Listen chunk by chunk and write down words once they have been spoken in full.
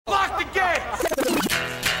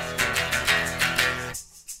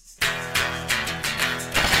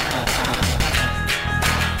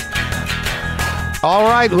All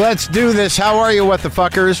right, let's do this. How are you, what the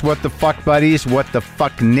fuckers, what the fuck buddies, what the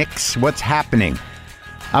fuck nicks? What's happening?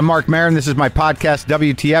 I'm Marc Maron. This is my podcast,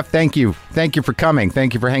 WTF. Thank you. Thank you for coming.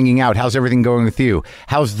 Thank you for hanging out. How's everything going with you?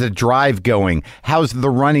 How's the drive going? How's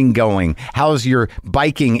the running going? How's your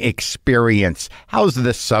biking experience? How's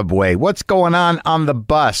the subway? What's going on the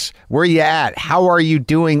bus? Where you at? How are you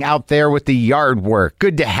doing out there with the yard work?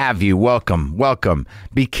 Good to have you. Welcome. Welcome.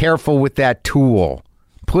 Be careful with that tool.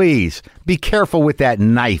 Please, be careful with that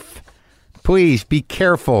knife. Please, be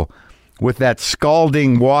careful with that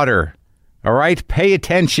scalding water. All right? Pay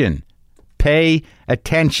attention. Pay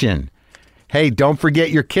attention. Hey, don't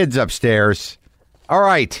forget your kids upstairs. All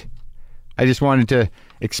right. I just wanted to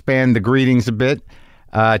expand the greetings a bit.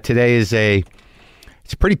 Today is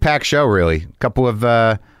it's a pretty packed show, really. A couple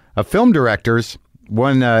of film directors.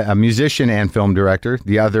 One a musician and film director.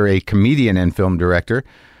 The other a comedian and film director.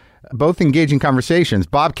 Both engaging conversations.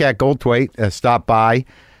 Bobcat Goldthwait stopped by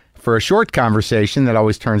for a short conversation that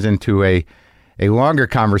always turns into a longer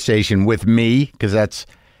conversation with me, because that's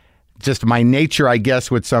just my nature, I guess,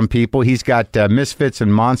 with some people. He's got Misfits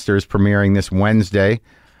and Monsters premiering this Wednesday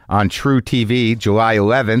on True TV, July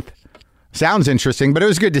 11th. Sounds interesting, but it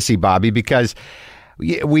was good to see Bobby, because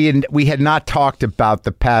we had not talked about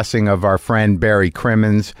the passing of our friend Barry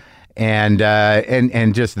Crimmins and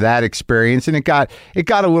just that experience, and it got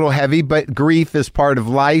a little heavy. But grief is part of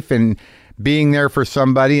life, and being there for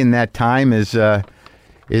somebody in that time it's an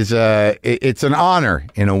honor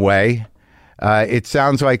in a way. It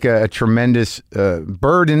sounds like a tremendous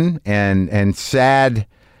burden and sad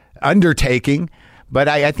undertaking, but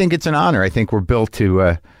I think it's an honor. I think we're built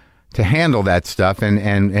to handle that stuff,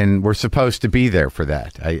 and we're supposed to be there for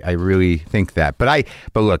that. I really think that. But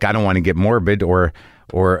look, I don't want to get morbid or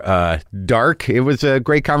dark. It was a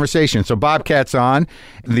great conversation. So Bobcat's on.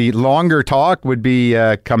 The longer talk would be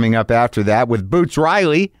coming up after that with Boots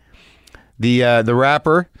Riley, the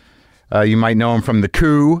rapper. You might know him from The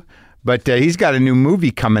Coup, but he's got a new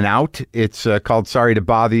movie coming out. It's called Sorry to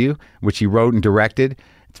Bother You, which he wrote and directed.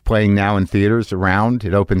 It's playing now in theaters around.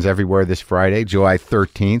 It opens everywhere this Friday, July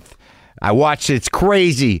 13th. I watched it. It's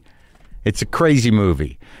crazy. It's a crazy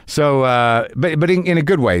movie. So, but in a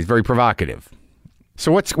good way. It's very provocative.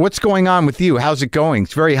 So what's going on with you? How's it going?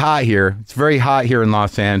 It's very hot here. It's very hot here in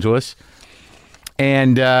Los Angeles.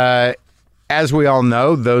 And as we all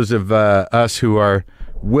know, those of us who are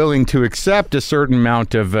willing to accept a certain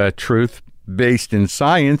amount of truth based in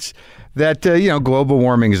science, that global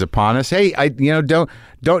warming is upon us. Hey,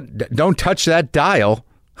 don't touch that dial.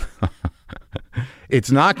 It's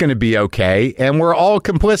not going to be okay, and we're all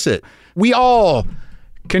complicit. We all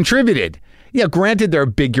contributed. Yeah, granted, there are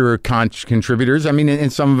bigger contributors. I mean,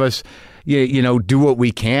 and some of us, do what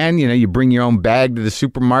we can. You bring your own bag to the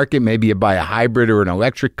supermarket. Maybe you buy a hybrid or an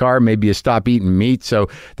electric car. Maybe you stop eating meat so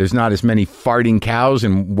there's not as many farting cows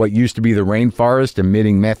in what used to be the rainforest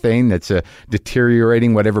emitting methane that's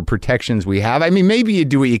deteriorating whatever protections we have. I mean, maybe you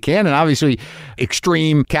do what you can. And obviously,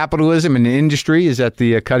 extreme capitalism and industry is at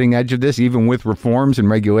the cutting edge of this. Even with reforms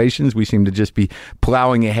and regulations, we seem to just be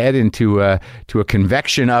plowing ahead into a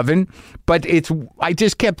convection oven. But I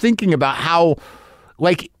just kept thinking about how,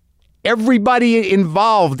 everybody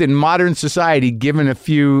involved in modern society, given a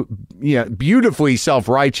few beautifully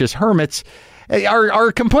self-righteous hermits,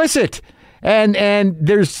 are complicit, and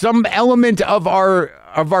there's some element of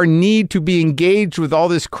our need to be engaged with all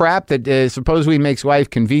this crap that supposedly makes life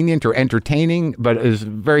convenient or entertaining, but is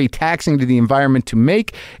very taxing to the environment to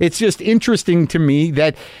make. It's just interesting to me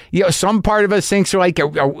that some part of us thinks like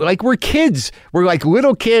we're kids, we're like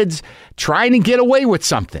little kids trying to get away with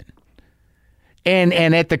something. And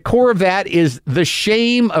at the core of that is the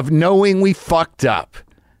shame of knowing we fucked up.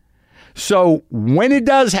 So when it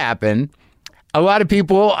does happen, a lot of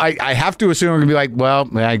people, I have to assume, are going to be like, well,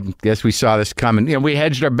 I guess we saw this coming. We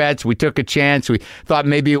hedged our bets. We took a chance. We thought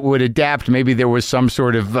maybe it would adapt. Maybe there was some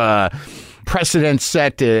sort of precedent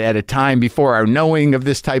set at a time before our knowing of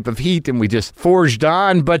this type of heat, and we just forged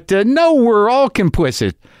on. But no, we're all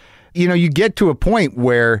complicit. You get to a point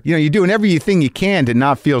where, you're doing everything you can to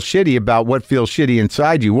not feel shitty about what feels shitty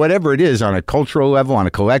inside you, whatever it is, on a cultural level, on a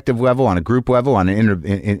collective level, on a group level, on an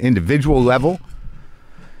individual level.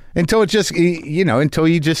 Until it just, until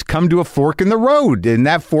you just come to a fork in the road. And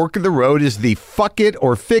that fork in the road is the fuck it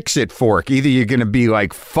or fix it fork. Either you're going to be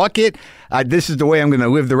like, fuck it, this is the way I'm going to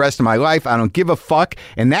live the rest of my life. I don't give a fuck.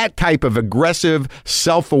 And that type of aggressive,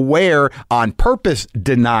 self-aware, on purpose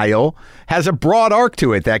denial has a broad arc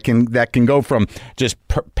to it that can go from just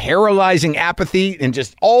paralyzing apathy and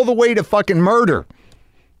just all the way to fucking murder.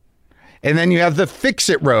 And then you have the fix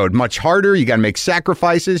it road, much harder. You got to make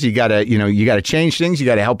sacrifices. You got to change things. You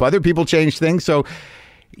got to help other people change things. So,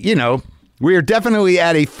 we are definitely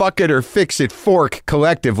at a fuck it or fix it fork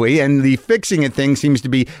collectively. And the fixing it thing seems to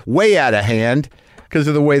be way out of hand because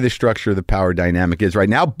of the way the structure of the power dynamic is right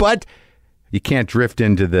now. But you can't drift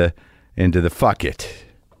into the fuck it.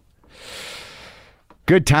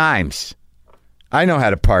 Good times. I know how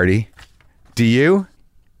to party. Do you?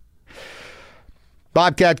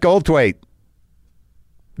 Bobcat Goldthwait.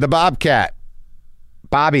 The Bobcat.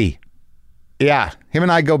 Bobby. Yeah, him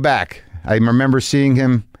and I go back. I remember seeing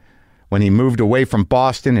him when he moved away from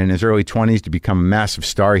Boston in his early 20s to become a massive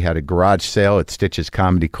star. He had a garage sale at Stitch's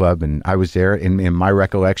Comedy Club, and I was there in my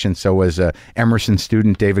recollection. So was Emerson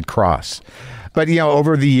student David Cross. But,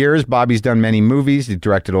 over the years, Bobby's done many movies. He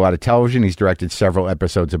directed a lot of television. He's directed several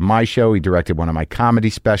episodes of my show. He directed one of my comedy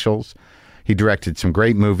specials. He directed some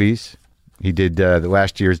great movies. He did the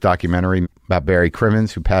last year's documentary about Barry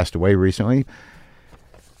Crimmins, who passed away recently.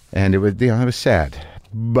 And it was sad.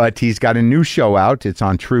 But he's got a new show out. It's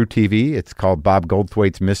on True TV. It's called Bob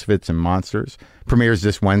Goldthwait's Misfits and Monsters. Premieres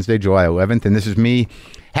this Wednesday, July 11th. And this is me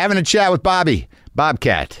having a chat with Bobby,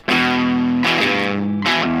 Bobcat.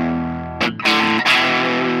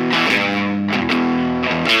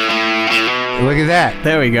 Look at that.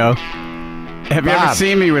 There we go. Have you ever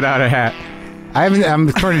seen me without a hat? I haven't. I'm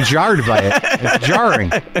sort of jarred by it. It's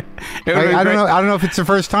jarring. I don't know. I don't know if it's the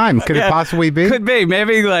first time. Could it possibly be? Could be.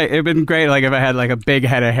 Maybe it'd been great. If I had a big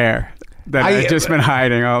head of hair that I've just been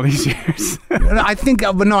hiding all these years. I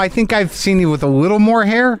think I've seen you with a little more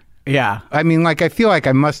hair. Yeah. I mean, I feel like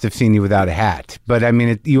I must have seen you without a hat. But I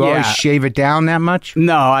mean, you always shave it down that much?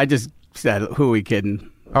 No, I just said, "Who are we kidding?"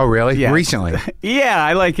 Oh, really? Yeah. Recently? Yeah,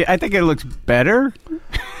 I like it. I think it looks better.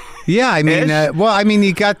 Yeah, I mean,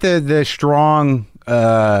 you got the strong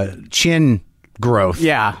chin growth.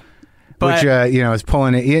 Yeah, but, which is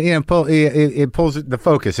pulling it. It pulls the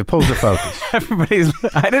focus. It pulls the focus.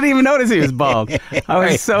 I didn't even notice he was bald. I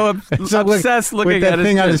was so obsessed looking with that at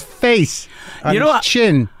thing on his face, on his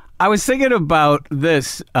chin. I was thinking about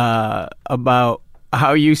this about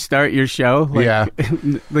how you start your show.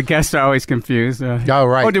 The guests are always confused. Oh,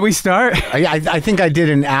 right. Oh, did we start? I think I did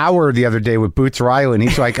an hour the other day with Boots Riley, and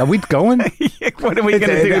he's like, "Are we going? What are we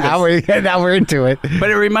going to do?" Now we're into it. But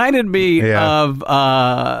it reminded me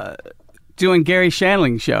of doing Gary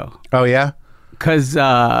Shandling's show. Oh, yeah? Because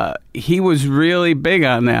he was really big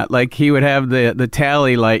on that. He would have the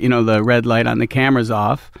tally light, the red light on the cameras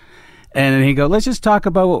off. And then he'd go, "Let's just talk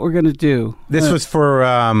about what we're going to do." This was for...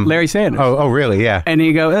 Larry Sanders. Oh, really? Yeah. And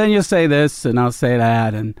he'd go, "Then you'll say this, and I'll say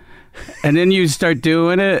that." And then you start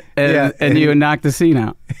doing it, and you would knock the scene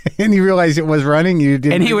out. And you realize it was running? You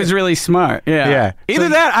didn't. And he was really smart. Yeah. Either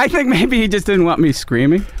that, I think maybe he just didn't want me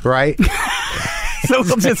screaming. Right. So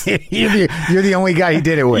we'll just... You're the only guy he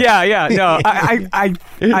did it with. Yeah. No,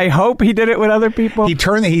 I hope he did it with other people.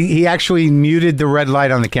 He actually muted the red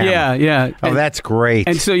light on the camera. Yeah. Oh, that's great.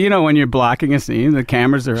 And so, when you're blocking a scene, the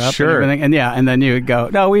cameras are up. Sure. And everything. And then you would go,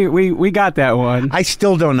 "No, we got that one." I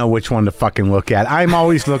still don't know which one to fucking look at. I'm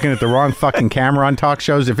always looking at the wrong fucking camera on talk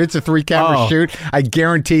shows. If it's a 3-camera shoot, I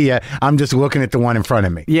guarantee you I'm just looking at the one in front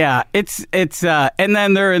of me. Yeah. It's and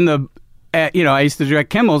then they're in the... I used to direct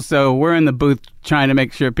Kimmel, so we're in the booth trying to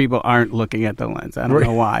make sure people aren't looking at the lens. I don't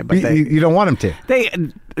know why, but you don't want them to. They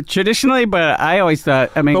traditionally, but I always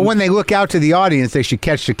thought. But when they look out to the audience, they should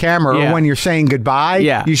catch the camera. Or when you're saying goodbye,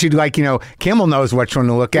 you should Kimmel knows which one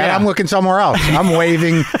to look at. I'm looking somewhere else. I'm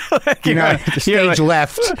waving. The stage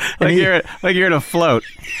left. You're in a float.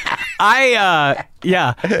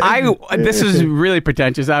 This is really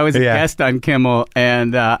pretentious. I was a guest on Kimmel,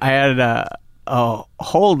 and I had a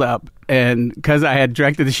hold up, and because I had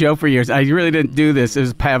directed the show for years, I really didn't do this. It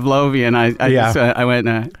was Pavlovian. I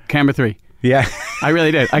went camera 3. Yeah, I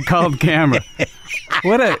really did. I called camera.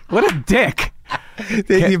 What a dick.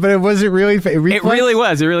 But it wasn't really. It really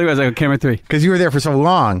was. It really was. I go camera 3 because you were there for so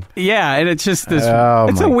long. Yeah, and it's just this.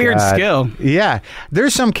 It's a weird skill. Yeah,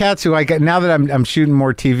 there's some cats who now that I'm shooting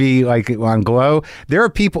more TV on Glow. There are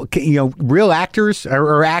people, real actors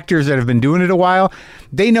or actors that have been doing it a while.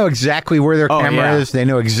 They know exactly where their camera is. They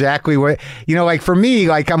know exactly where. For me,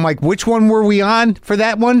 I'm like, which one were we on for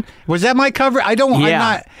that one? Was that my cover? I don't. Yeah. I'm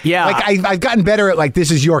not. Yeah. I've gotten better at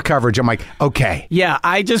this is your coverage. I'm like, okay. Yeah,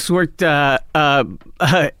 I just worked.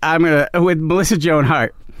 With Melissa Joan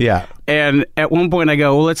Hart. Yeah. And at one point I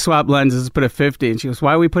go, "Well, let's swap lenses, put a 50." And she goes,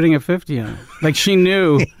 "Why are we putting a 50 on?" She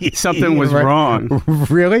knew something was wrong.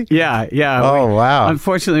 Really? Yeah. Oh, wow.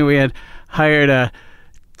 Unfortunately, we had hired a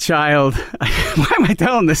child, why am I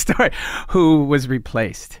telling this story, who was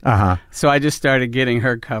replaced. So I just started getting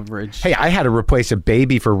her coverage. Hey, I had to replace a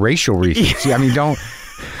baby for racial reasons. I mean, don't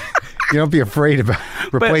be afraid about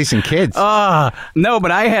replacing kids. No,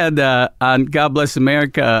 but I had on God Bless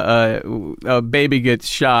America, a baby gets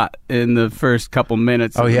shot in the first couple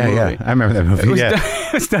minutes of the movie. Yeah. I remember that movie.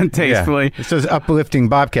 It was done tastefully. It's those uplifting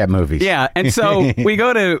Bobcat movies. Yeah, and so we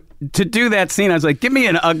go to do that scene. I was like, give me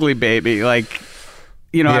an ugly baby. Like,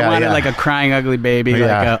 I wanted like a crying ugly baby,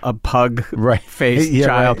 like a pug-faced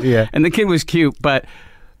child. Right, yeah. And the kid was cute, but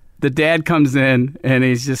the dad comes in and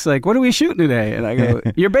he's just like, what are we shooting today? And I go,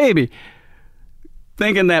 your baby.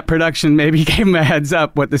 Thinking that production maybe gave him a heads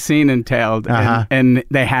up what the scene entailed, and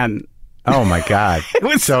they hadn't. Oh, my God. It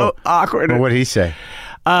was so awkward. Well, what did he say?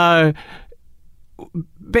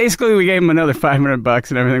 Basically, we gave him another $500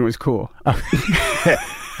 and everything was cool.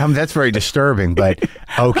 That's very disturbing, but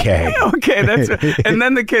okay. Okay, and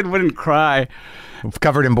then the kid wouldn't cry.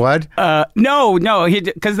 Covered in blood? No,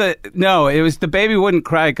 it was the baby wouldn't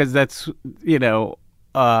cry because that's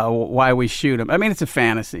why we shoot him. I mean, it's a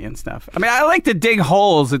fantasy and stuff. I mean, I like to dig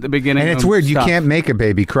holes at the beginning. And it's weird. Stuff. You can't make a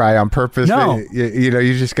baby cry on purpose. No.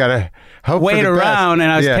 You just got to hope wait for the around, best.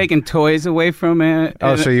 and I was taking toys away from it.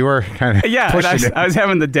 Oh, so you were kind of pushing it. I was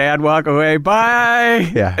having the dad walk away.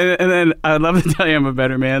 Bye. Yeah. And then I'd love to tell you I'm a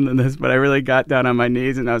better man than this, but I really got down on my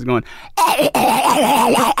knees and I was going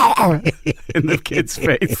in the kid's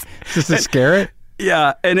face. Just to scare it?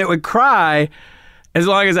 Yeah, and it would cry as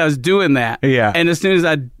long as I was doing that. Yeah. And as soon as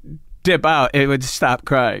I'd dip out, it would stop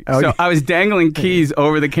crying. Oh, so I was dangling keys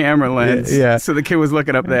over the camera lens. Yeah. So the kid was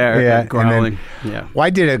looking up there and growling. Well, I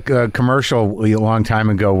did a commercial a long time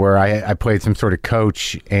ago where I played some sort of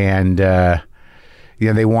coach, and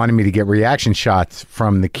they wanted me to get reaction shots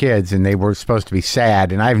from the kids, and they were supposed to be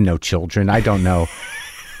sad, and I have no children. I don't know.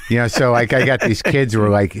 So like I got these kids who were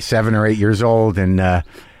like 7 or 8 years old, and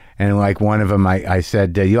like one of them, I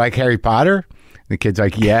said, you like Harry Potter? The kid's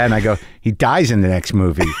like, yeah. And I go, he dies in the next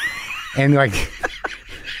movie. And like,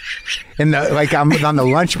 I'm on the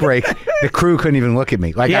lunch break, the crew couldn't even look at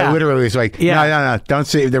me. Like I literally was like, no, don't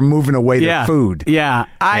say, they're moving away their food. Yeah.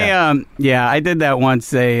 I did that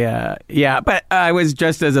once. But I was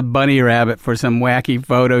dressed as a bunny rabbit for some wacky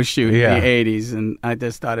photo shoot in the 80s. And I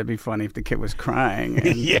just thought it'd be funny if the kid was crying.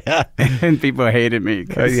 And, and people hated me.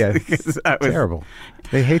 It's terrible.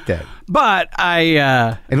 They hate that. But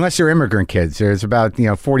unless they're immigrant kids, there's about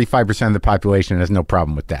 45% of the population has no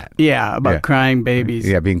problem with that. Yeah, about crying bababies.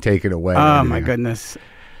 Yeah, being taken away. Oh my goodness,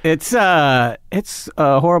 it's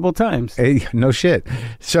horrible times. Hey, no shit.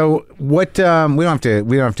 So what? We don't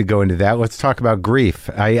have to go into that. Let's talk about grief.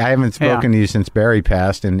 I haven't spoken to you since Barry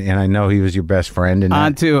passed, and I know he was your best friend. And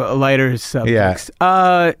on to lighter subjects.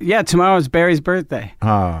 Tomorrow's Barry's birthday.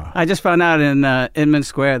 Oh. I just found out in Inman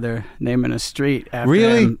Square they're naming a street after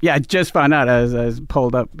really him. Yeah, I just found out as I was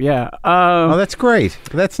pulled up. Yeah. That's great.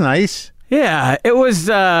 That's nice. Yeah, it was.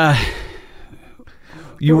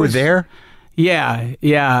 You were there?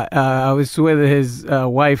 Yeah. I was with his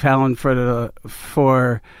wife Helen for the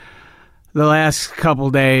last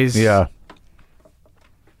couple days. Yeah.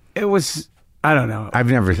 It was. I don't know. I've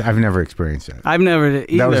never experienced that. I've never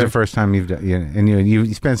either. That was the first time you've done. And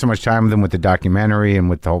you spent so much time with them with the documentary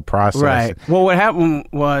and with the whole process. Right. Well, what happened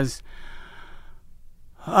was.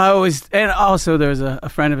 And also there was a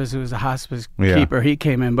friend of his who was a hospice keeper. He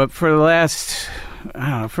came in, but for the last,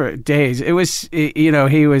 for days, it was, he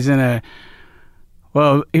was in a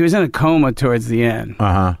coma towards the end.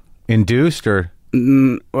 Induced or?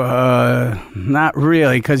 Not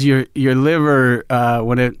really, because your liver,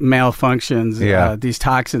 when it malfunctions, these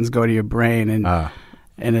toxins go to your brain,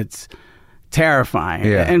 and it's terrifying.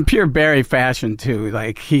 Yeah. In pure Barry fashion too.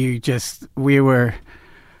 Like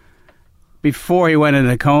before he went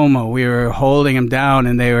into coma, we were holding him down,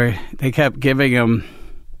 and they kept giving him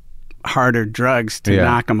harder drugs to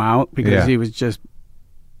knock him out because he was just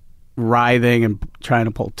writhing and trying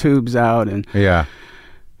to pull tubes out.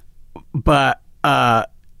 But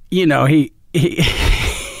he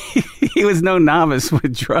was no novice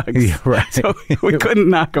with drugs, so we couldn't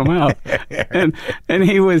knock him out, and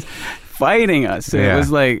he was fighting us. It was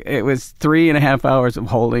 3.5 hours of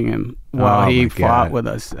holding him while he fought with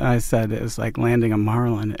us. I said it was like landing a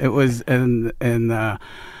marlin. It was and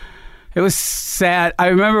it was sad. I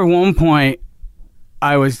remember one point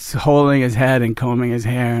I was holding his head and combing his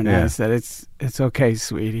hair, and I said, "It's okay,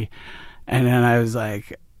 sweetie." And then I was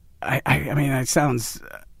like, I mean, I sound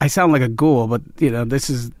like a ghoul, but this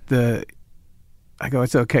is the. I go,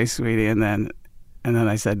 "It's okay, sweetie," and then And then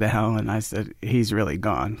I said to Helen, I said, he's really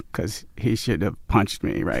gone because he should have punched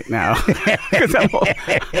me right now.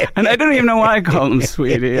 And I don't even know why I called him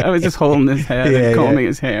sweetie. I was just holding his head and combing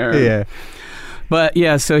his hair. Yeah. But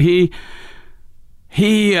yeah, so he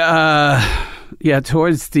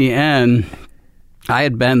towards the end, I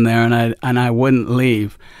had been there and I wouldn't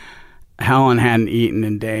leave. Helen hadn't eaten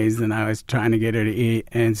in days, and I was trying to get her to eat.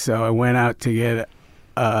 And so I went out to get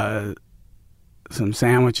some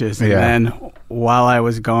sandwiches. And then while I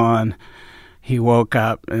was gone, he woke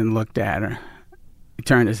up and looked at her. He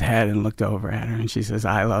turned his head and looked over at her, and she says,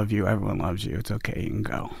 I love you. Everyone loves you. It's okay. You can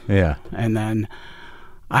go. Yeah. And then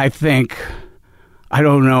I think, I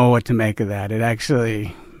don't know what to make of that. It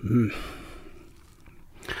actually,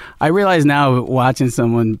 I realize now watching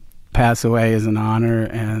someone pass away is an honor,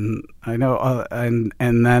 and I know, and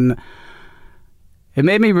then it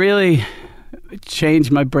made me really change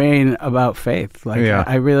my brain about faith. Like,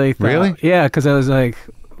 I really thought, because I was like,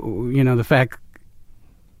 the fact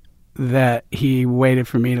that he waited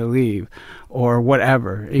for me to leave or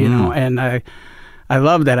whatever, you know, and I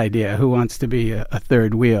love that idea. Who wants to be a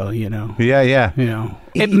third wheel, you know? Yeah. You know,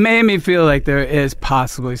 it made me feel like there is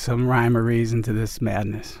possibly some rhyme or reason to this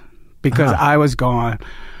madness because I was gone.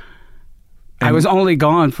 I was only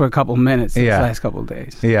gone for a couple minutes these last couple of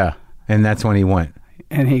days. Yeah, and that's when he went.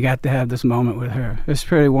 And he got to have this moment with her. It was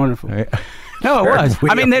pretty wonderful. No, it was.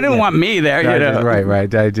 I mean, they didn't want me there, you know. Right.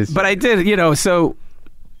 But I did, you know, so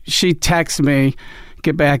she texts me,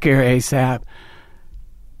 get back here ASAP.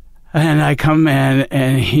 And I come in,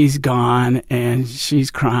 and he's gone, and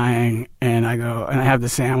she's crying, and I go, and I have the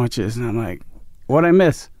sandwiches, and I'm like, what'd I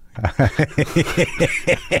miss?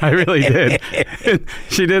 I really did.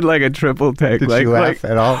 She did like a triple take. Did she laugh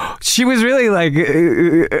at all? She was really like,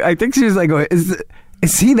 I think she was like,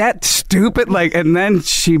 is he that stupid? Like, and then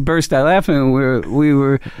she burst out laughing. And we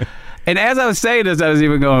were, and as I was saying this, I was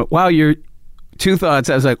even going, wow, you're, two thoughts.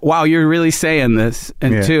 I was like, wow, you're really saying this.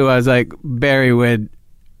 And two, I was like, Barry would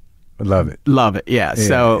love it. Yeah.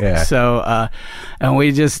 So, and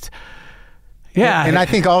we just, and I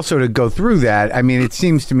think also to go through that, I mean, it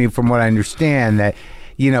seems to me from what I understand that,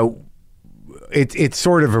 you know, it's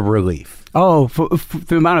sort of a relief. Oh, for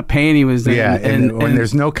the amount of pain he was in. Yeah, and when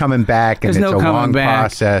there's no coming back, and it's a long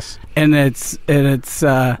process. And it's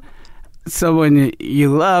someone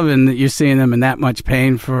you love and you're seeing them in that much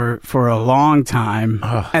pain for a long time.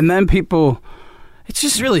 And then people, it's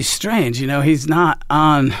just really strange, you know, he's not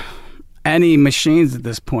on any machines at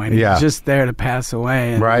this point. He's just there to pass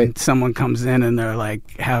away. And someone comes in and they're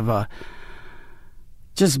like, have a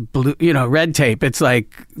just blue, you know, red tape. It's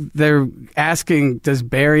like they're asking, does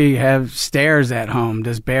Barry have stairs at home?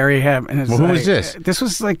 Does Barry have... And it's who was this? This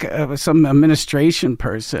was like some administration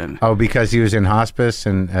person. Oh, because he was in hospice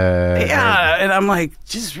and... and I'm like,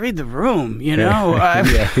 just read the room, you know?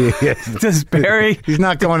 Does Barry... He's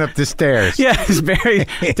not going up the stairs. Does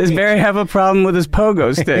Barry have a problem with his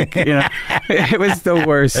pogo stick? You know, it was the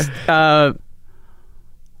worst.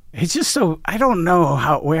 It's just so... I don't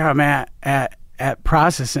know where I'm at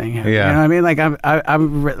processing it. You know what I mean? Like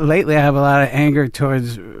I'm lately I have a lot of anger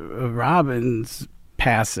towards Robin's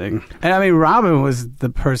passing. And I mean, Robin was the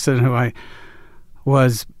person who I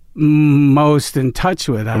was most in touch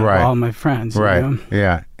with out of all my friends. You know?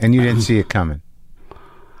 Yeah. And you didn't see it coming.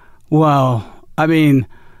 Well, I mean,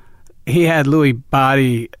 he had Lewy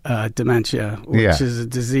body dementia, which is a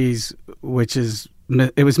disease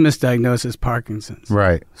it was misdiagnosed as Parkinson's.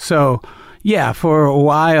 Right. So yeah, for a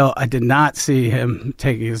while, I did not see him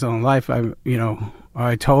taking his own life.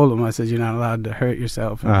 I told him, I said, "You're not allowed to hurt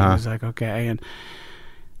yourself." And he was like, "Okay."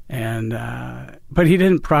 But he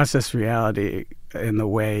didn't process reality in the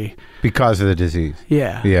way because of the disease.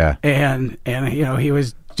 Yeah. And you know, he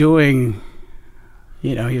was doing,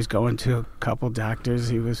 you know, he was going to a couple doctors.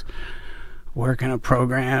 He was working a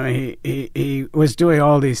program. He was doing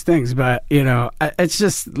all these things, but you know, it's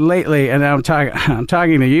just lately, and I'm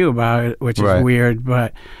talking to you about it, which is weird,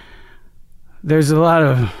 but there's a lot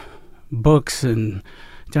of books and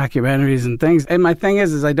documentaries and things, and my thing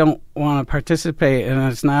is I don't want to participate,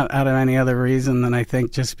 and it's not out of any other reason than I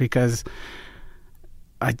think just because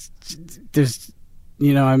there's,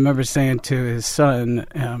 you know, I remember saying to his son,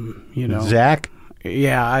 you know, Zach,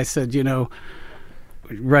 I said, you know,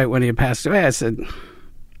 right when he passed away, I said,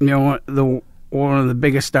 you know, one of the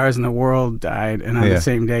biggest stars in the world died, and on the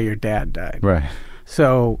same day your dad died. Right.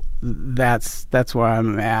 So that's where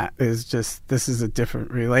I'm at. Is just this is a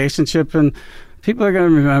different relationship, and people are going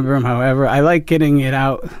to remember him. However, I like getting it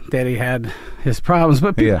out that he had his problems,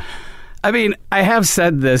 but I mean, I have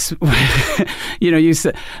said this. You know, you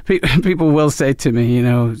said people will say to me, you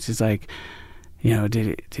know, it's just like,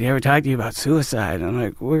 did he ever talk to you about suicide? I'm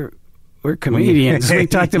like, we're comedians. We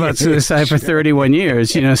talked about suicide for 31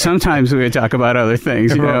 years. Sometimes we would talk about other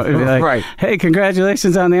things. It'd be like, right. Hey,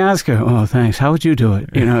 congratulations on the Oscar. Oh, thanks. How would you do it?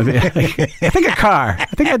 I think a car. I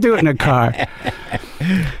think I'd do it in a car.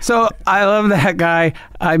 So I love that guy.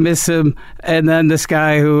 I miss him. And then this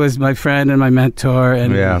guy who was my friend and my mentor,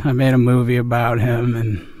 and I made a movie about him.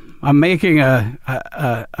 And I'm making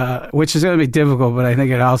which is going to be difficult, but I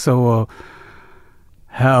think it also will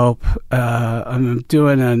help. I'm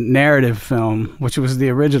doing a narrative film, which was the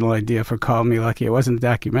original idea for Call Me Lucky. It wasn't a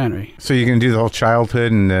documentary. So you're going to do the whole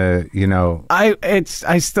childhood and I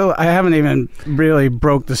haven't even really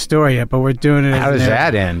broke the story yet, but we're doing it. How does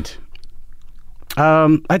that end?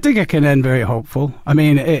 I think it can end very hopeful. I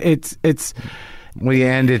mean, it's. Will you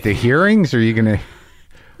end at the hearings, or are you going to?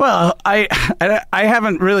 Well, I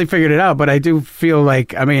haven't really figured it out, but I do feel like,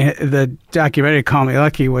 the documentary Call Me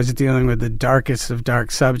Lucky was dealing with the darkest of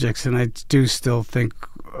dark subjects, and I do still think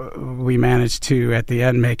we managed to, at the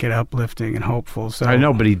end, make it uplifting and hopeful. So I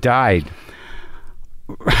know, but he died.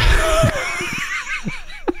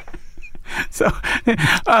 So,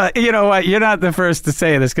 you know what? You're not the first to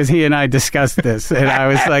say this, because he and I discussed this, and I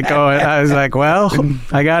was like, well,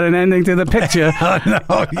 I got an ending to the picture.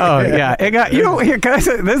 It got. Here, can I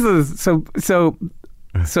say this is so.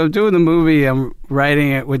 So doing the movie, I'm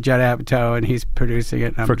writing it with Judd Apatow, and he's producing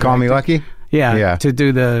it. For Call Me Lucky? Yeah, to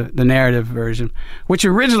do the narrative version, which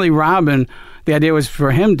originally Robin, the idea was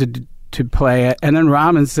for him to play it, and then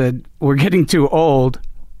Robin said, "We're getting too old.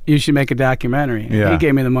 You should make a documentary." And he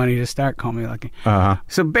gave me the money to start Call Me Lucky.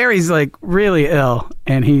 So Barry's like really ill,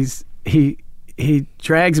 and he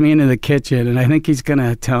drags me into the kitchen, and I think he's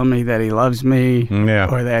gonna tell me that he loves me,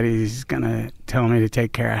 or that he's gonna tell me to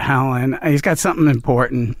take care of Helen. He's got something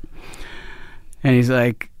important, and he's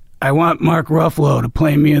like, "I want Marc Ruffalo to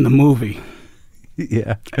play me in the movie."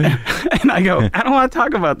 Yeah. And I go, "I don't want to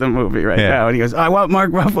talk about the movie right now." And he goes, "I want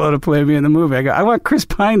Marc Ruffalo to play me in the movie." I go, "I want Chris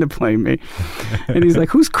Pine to play me." And he's like,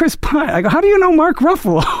 "Who's Chris Pine?" I go, "How do you know Marc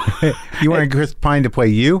Ruffalo?" You want Chris Pine to play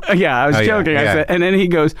you? Yeah, I was joking. I said, and then he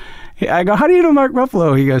goes, I go, "How do you know Marc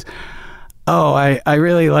Ruffalo?" He goes, "Oh, I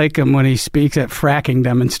really like him when he speaks at fracking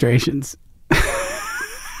demonstrations."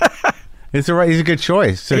 He's a good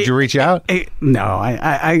choice. So did you reach out? No,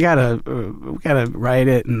 I gotta write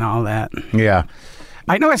it and all that. Yeah.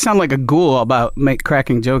 I know I sound like a ghoul about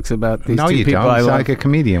cracking jokes about these two people. No, you don't. You sound like a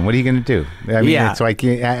comedian. What are you going to do? I mean, Yeah. it's like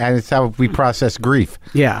it's how we process grief.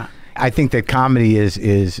 Yeah. I think that comedy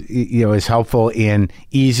is helpful in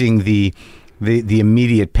easing the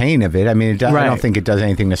immediate pain of it. I mean, I don't think it does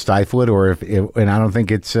anything to stifle it, and I don't think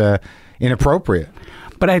it's inappropriate.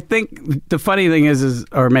 But I think the funny thing is,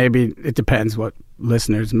 or maybe it depends what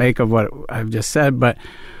listeners make of what I've just said, but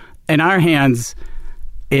in our hands,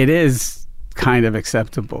 it is kind of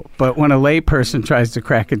acceptable. But when a layperson tries to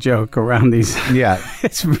crack a joke around these,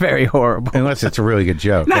 it's very horrible. Unless it's a really good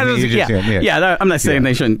joke. I'm not saying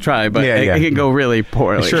they shouldn't try, but it can go really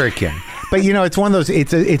poorly. Sure, it can. But it's one of those.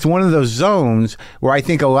 It's one of those zones where I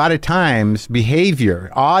think a lot of times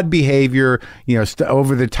odd behavior,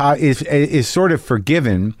 over the top is sort of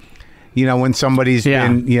forgiven. When somebody's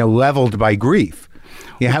been leveled by grief.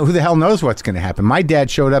 Who the hell knows what's going to happen? My dad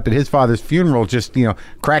showed up at his father's funeral, just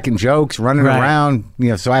cracking jokes, running around,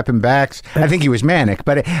 slapping backs. I think he was manic,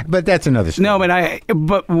 but that's another story. No,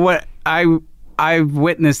 but what I've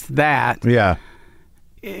witnessed that. Yeah.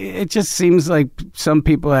 It just seems like some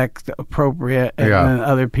people act appropriate, and then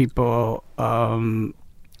other people act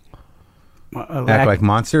like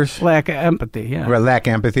monsters. Lack empathy, Or lack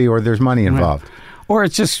empathy, or there's money involved, or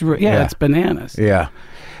it's just it's bananas. Yeah.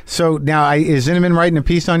 So now, is Zinnemann writing a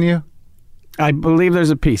piece on you? I believe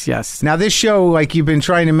there's a piece. Yes. Now this show, like you've been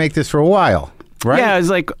trying to make this for a while, right? Yeah, it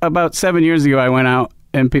was like about 7 years ago. I went out.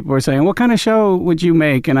 And people were saying, "What kind of show would you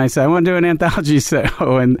make?" And I said, "I want to do an anthology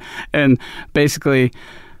show." And basically,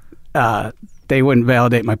 they wouldn't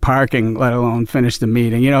validate my parking, let alone finish the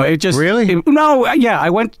meeting. It just really I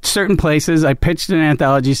went certain places. I pitched an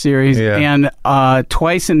anthology series, and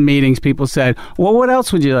twice in meetings, people said, "Well, what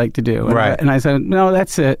else would you like to do?" And I said, "No,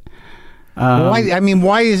 that's it."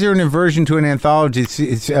 Why is there an aversion to an anthology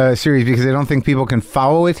series? Because they don't think people can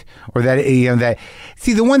follow it, or that that.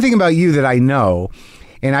 See, the one thing about you that I know.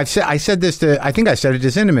 And I said this to, I think I said it to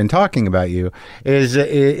Zinnemann talking about you, is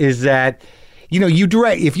that,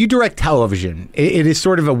 if you direct television, it is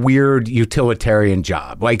sort of a weird utilitarian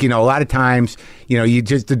job. Like, a lot of times, you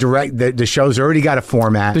just the show's already got a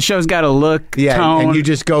format. The show's got a look, tone, and you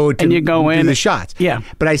just go in the shots. Yeah.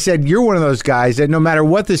 But I said, you're one of those guys that no matter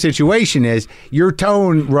what the situation is, your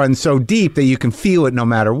tone runs so deep that you can feel it no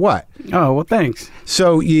matter what. Oh, well, thanks.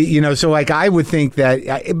 So, so like I would think that,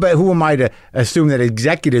 but who am I to assume that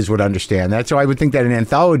executives would understand that? So I would think that an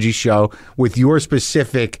anthology show with your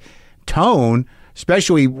specific tone,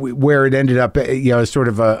 especially where it ended up, sort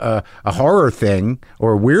of a horror thing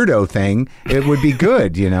or a weirdo thing, it would be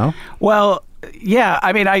good, Well, yeah.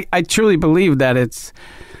 I mean, I truly believe that it's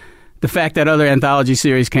the fact that other anthology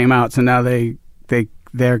series came out, so now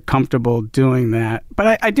they're comfortable doing that.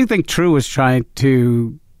 But I do think True was trying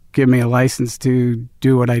to give me a license to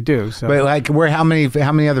do what I do. So, but like, how many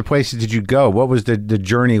other places did you go? What was the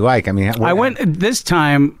journey like? I mean, I went this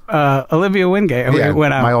time. Olivia Wingate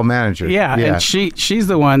went out. My old manager. Yeah, and she's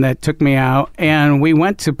the one that took me out, and we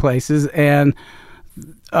went to places. And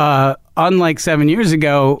unlike 7 years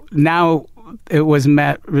ago, now it was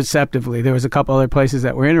met receptively. There was a couple other places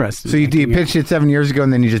that were interested. So you pitched it 7 years ago,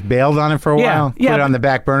 and then you just bailed on it for a while? Put it on the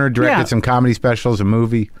back burner, directed some comedy specials, a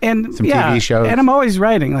movie, and some TV shows. And I'm always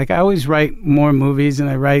writing. Like, I always write more movies, and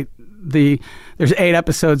I write there's 8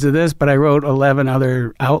 episodes of this, but I wrote 11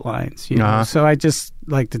 other outlines, So I just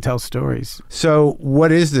like to tell stories. So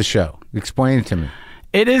what is the show? Explain it to me.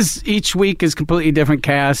 It is, each week is completely different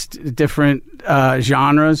cast, different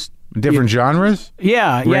genres. Different genres?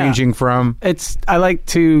 Yeah. Ranging from? I like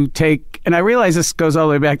to take, and I realize this goes all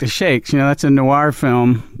the way back to Shakes. That's a noir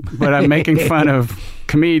film, but I'm making fun of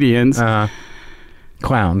comedians.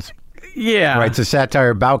 Clowns. Yeah. Right, it's a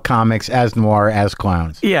satire about comics as noir as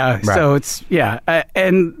clowns. Yeah, right. So it's,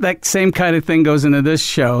 and that same kind of thing goes into this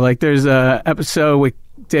show. Like, there's a episode with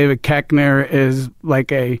David Koechner is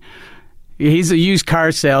like he's a used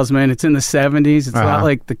car salesman. It's in the 70s. It's not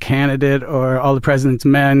like The Candidate or All the President's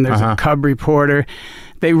Men. There's a cub reporter.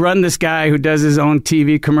 They run this guy who does his own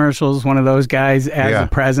TV commercials, one of those guys, as the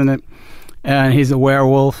president. And he's a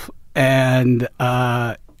werewolf. And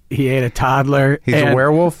he ate a toddler. He's a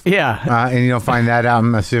werewolf? Yeah. And you don't find that out,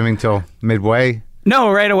 I'm assuming, till midway?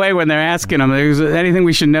 No, right away when they're asking him, there's anything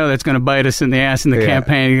we should know that's going to bite us in the ass in the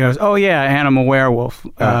campaign. He goes, "Oh yeah, and I'm a werewolf,"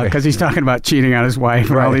 because he's talking about cheating on his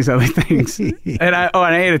wife and all these other things. And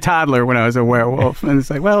I ate a toddler when I was a werewolf, and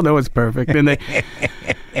it's like, well, no one's perfect.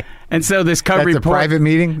 And so this cub report, a private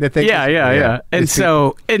meeting that they yeah. And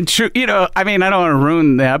so, and true, I mean, I don't want to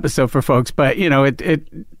ruin the episode for folks, but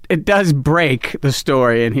it does break the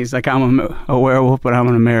story. And he's like, I'm a werewolf, but I'm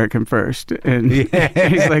an American first. And he's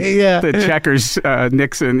like, the checkers,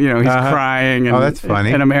 Nixon, he's crying. And, that's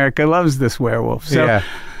funny. And America loves this werewolf. So,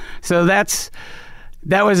 so that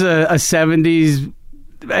was a 70s.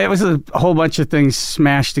 It was a whole bunch of things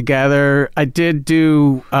smashed together. I did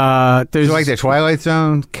do. There's like the Twilight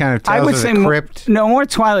Zone kind of. Tales of the Crypt. More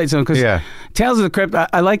Twilight Zone, because Tales of the Crypt.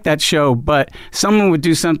 I like that show, but someone would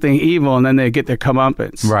do something evil and then they get their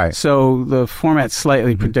comeuppance. Right. So the format's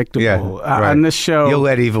slightly predictable. Right. On this show, you'll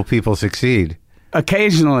let evil people succeed.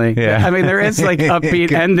 Occasionally, I mean, there is like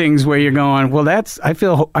upbeat endings where you're going, well, I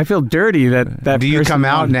feel dirty that. Do you come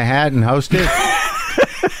out in a hat and host it?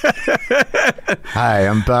 Hi,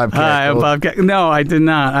 I'm Bobcat. Hi, I'm Bobcat. No, I did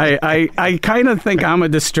not. I kind of think I'm a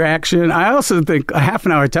distraction. I also think a half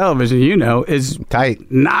an hour television, is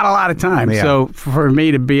tight. Not a lot of time. Yeah. So for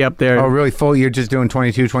me to be up there. Oh, really full? You're just doing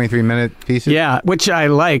 22, 23-minute pieces? Yeah, which I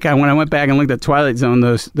like. When I went back and looked at Twilight Zone,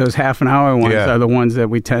 those half an hour ones are the ones that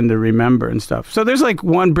we tend to remember and stuff. So there's like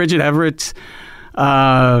one Bridget Everett's.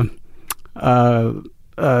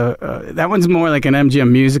 That one's more like an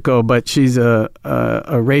MGM musical, but she's a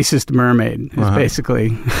racist mermaid. Is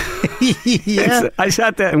basically. I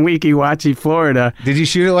shot that in Weeki Wachee, Florida. Did you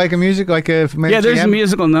shoot it like a music, like a? Yeah, there's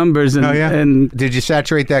musical numbers. And did you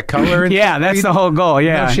saturate that color? Yeah, that's the whole goal.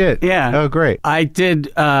 Yeah, no shit. Yeah. Oh, great. I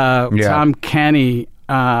did. Tom Kenny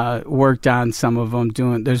worked on some of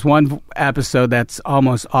them. There's one episode that's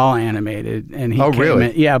almost all animated, and he came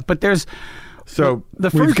really? in. Yeah, but there's. So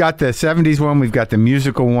we've got the 70s one, we've got the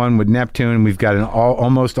musical one with Neptune, we've got an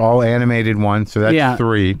almost all animated one, so that's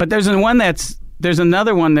 3. But there's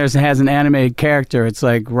another one that has an animated character. It's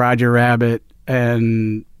like Roger Rabbit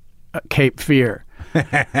and Cape Fear.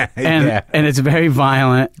 And it's very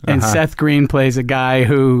violent. And Seth Green plays a guy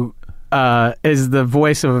who is the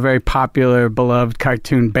voice of a very popular, beloved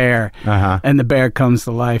cartoon bear. And the bear comes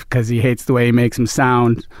to life because he hates the way he makes him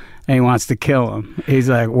sound. And he wants to kill him. He's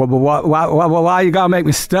like, well, why you gotta make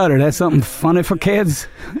me stutter? That's something funny for kids?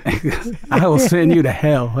 I will send you to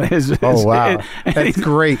hell. Oh, wow. That's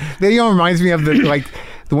great. That reminds me of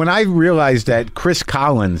the when I realized that Chris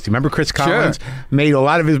Collins, you remember Chris Collins, made a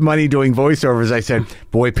lot of his money doing voiceovers, I said,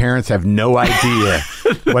 boy, parents have no idea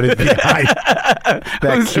what is behind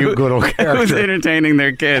that cute little character. Who's entertaining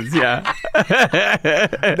their kids, yeah.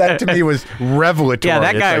 That to me was revelatory. Yeah,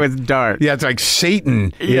 that guy was dark. Yeah, it's like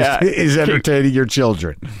Satan is entertaining your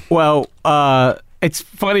children. Well, it's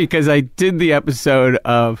funny because I did the episode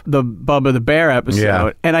of the Bubba the Bear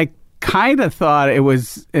episode, and I kind of thought it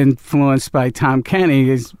was influenced by Tom Kenny.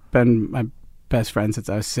 He's been my best friend since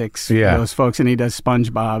I was 6. Those folks, and he does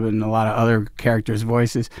SpongeBob and a lot of other characters'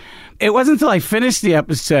 voices. It wasn't until I finished the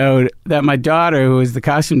episode that my daughter, who was the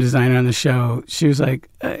costume designer on the show, she was like,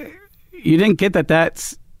 you didn't get that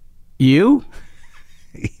that's you?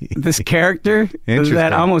 This character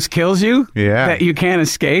that almost kills you, that you can't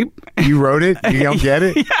escape. You wrote it? You don't get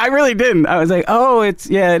it? Yeah, I really didn't. I was like, oh,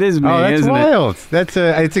 it is me. Oh, that's isn't wild. It?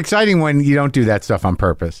 It's exciting when you don't do that stuff on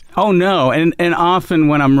purpose. Oh no, and often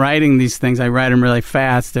when I'm writing these things, I write them really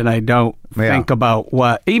fast, and I don't think about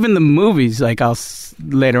what. Even the movies, like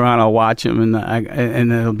later on, I'll watch them,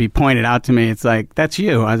 and it'll be pointed out to me. It's like, that's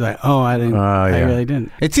you. I was like, oh, I didn't. I really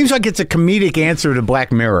didn't. It seems like it's a comedic answer to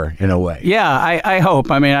Black Mirror in a way. Yeah, I hope.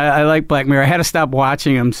 I mean, I like Black Mirror. I had to stop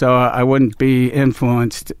watching them so I wouldn't be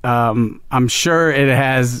influenced. I'm sure it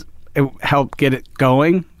helped get it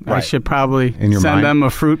going. Right. I should probably send them a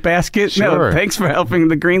fruit basket. Sure. No, thanks for helping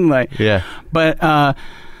the green light. Yeah. But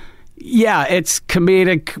yeah, it's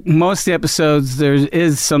comedic. Most of the episodes, there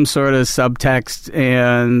is some sort of subtext,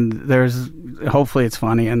 and hopefully it's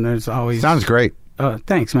funny, and there's always... Sounds great.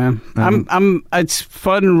 Thanks, man. It's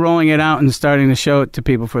fun rolling it out and starting to show it to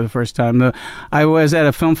people for the first time. I was at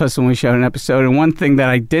a film festival when we showed an episode, and one thing that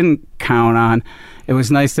I didn't count on, it was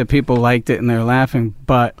nice that people liked it and they were laughing,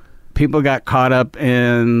 but people got caught up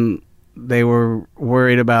in, they were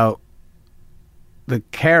worried about the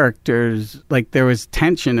characters, like there was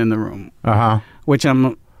tension in the room, which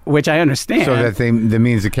I understand. So that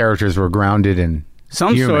means the characters were grounded in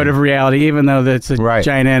some sort of reality, even though that's a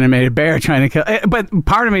giant animated bear trying to kill. But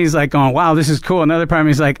part of me is like going, wow, this is cool. Another part of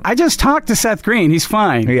me is like, I just talked to Seth Green. He's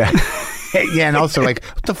fine. Yeah. Yeah, and also like,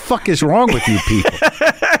 what the fuck is wrong with you people?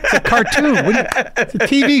 It's a cartoon. It's a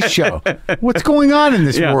TV show. What's going on in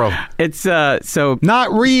this world? It's so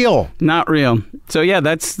not real. Not real. So yeah,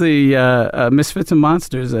 that's the Misfits and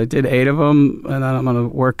Monsters. I did 8 of them, and I'm going to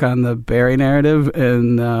work on the Barry narrative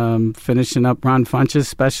and finishing up Ron Funch's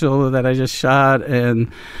special that I just shot, and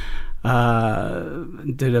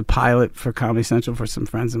did a pilot for Comedy Central for some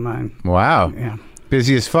friends of mine. Wow. Yeah.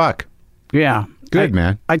 Busy as fuck. Yeah. Good,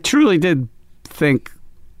 man. I truly did think,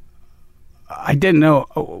 I didn't know,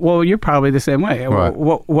 well, you're probably the same way.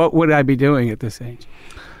 What would I be doing at this age?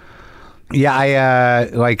 Yeah,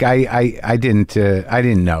 I didn't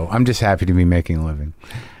know. I'm just happy to be making a living.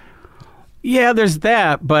 Yeah, there's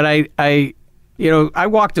that, but I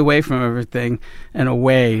walked away from everything in a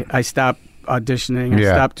way. I stopped auditioning. I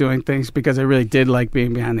stopped doing things because I really did like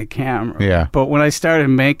being behind the camera. Yeah. But when I started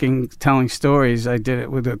telling stories, I did it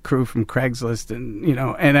with a crew from Craigslist,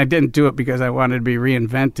 and I didn't do it because I wanted to be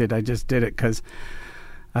reinvented. I just did it because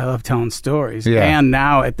I love telling stories. Yeah. And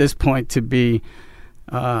now at this point to be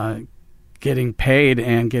getting paid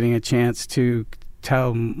and getting a chance to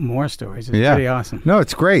tell more stories is pretty awesome. No,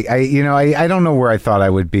 it's great. I don't know where I thought I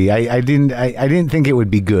would be. I didn't think it would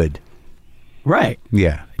be good. Right.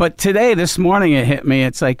 Yeah. But this morning it hit me.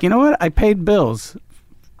 It's like, you know what? I paid bills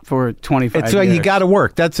for 25 years. It's like you got to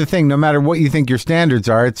work. That's the thing. No matter what you think your standards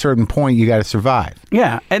are, at a certain point you got to survive.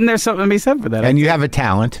 Yeah. And there's something to be said for that. And you have a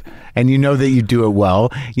talent, and you know that you do it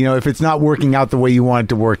well. If it's not working out the way you want it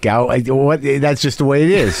to work out, that's just the way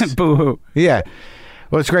it is. Boo-hoo. Yeah.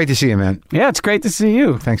 Well, it's great to see you, man. Yeah, it's great to see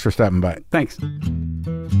you. Thanks for stopping by. Thanks.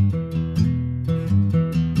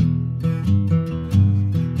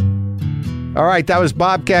 All right, that was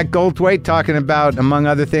Bobcat Goldthwait talking about, among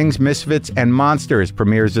other things, Misfits and Monsters.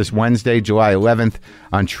 Premieres this Wednesday, July 11th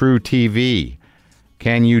on True TV.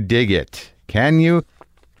 Can you dig it? Can you?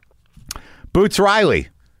 Boots Riley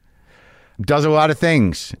does a lot of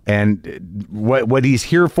things, and what he's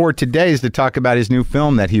here for today is to talk about his new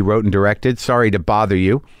film that he wrote and directed, Sorry to Bother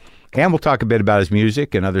You. And we'll talk a bit about his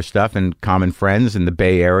music and other stuff and common friends in the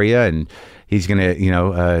Bay Area, and he's going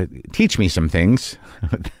to, teach me some things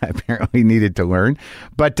that I apparently needed to learn.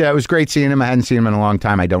 But it was great seeing him. I hadn't seen him in a long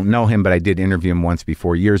time. I don't know him, but I did interview him once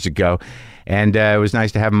before years ago. And it was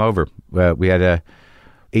nice to have him over. We had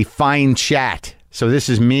a fine chat. So this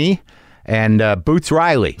is me and Boots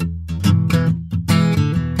Riley.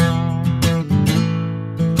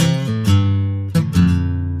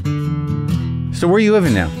 So where are you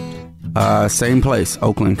living now? Same place,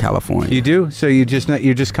 Oakland, California. You do? So you're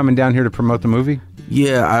just coming down here to promote the movie?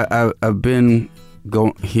 Yeah, I've been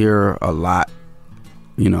going here a lot,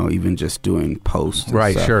 even just doing posts.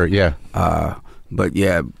 Right, stuff. Sure, yeah. But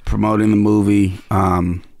yeah, promoting the movie,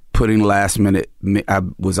 putting last minute, I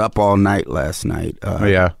was up all night last night.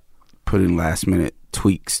 Putting last minute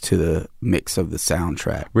tweaks to the mix of the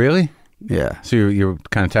soundtrack. Really? Yeah. So you're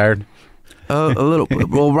kind of tired? A little bit.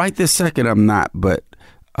 Well, right this second I'm not, but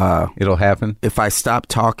it'll happen. If I stop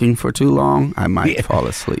talking for too long, I might fall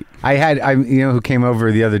asleep. Who came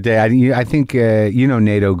over the other day. I think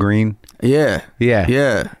Nato Green. Yeah.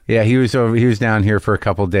 He was over. He was down here for a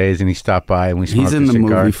couple of days, and he stopped by, and we smoked He's in a the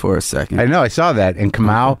cigar. movie for a second. I know. I saw that. And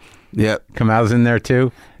Kamau. Yep. Kamal's in there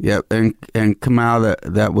too. Yep. And Kamau,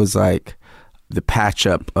 that was like the patch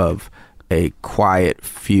up of a quiet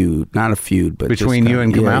feud, not a feud, but between you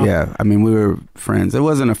and Kamau. Yeah. I mean, we were friends. It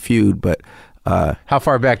wasn't a feud, but. How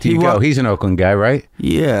far back do you go? He's an Oakland guy, right?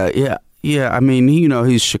 Yeah. I mean,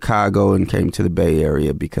 he's Chicago and came to the Bay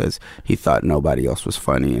Area because he thought nobody else was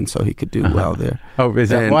funny, and so he could do well there. Oh, is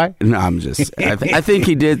that why? No, I'm just. I think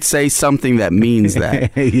he did say something that means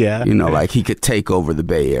that. Yeah. Like he could take over the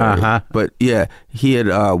Bay Area. But yeah, he had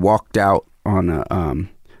walked out on a.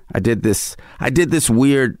 I did this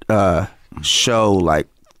weird show like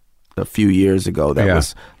a few years ago that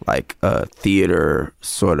was like a theater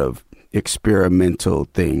sort of experimental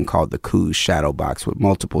thing called the Coos Shadow Box with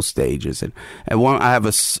multiple stages, and I have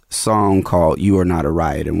a song called "You Are Not a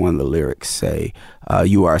Riot," and one of the lyrics say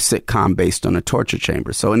you are a sitcom based on a torture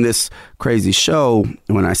chamber. So in this crazy show,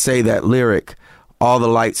 when I say that lyric, all the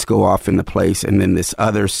lights go off in the place, and then this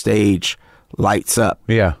other stage lights up,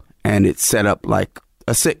 and it's set up like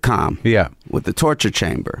a sitcom, with the torture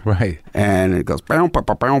chamber, right, and it goes bow, bow,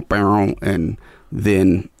 bow, bow, bow, and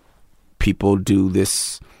then people do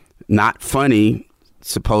this not funny,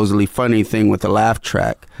 supposedly funny thing with the laugh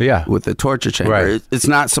track, with the torture chamber. Right. It's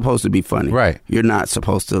not supposed to be funny. Right. You're not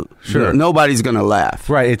supposed to. Sure. Nobody's gonna laugh.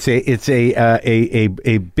 Right. It's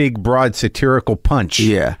a big, broad satirical punch.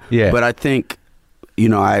 Yeah. But I think,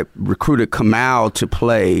 I recruited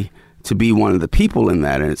Kamau to be one of the people in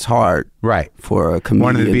that, and it's hard. Right. For a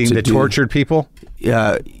comedian one of the tortured people.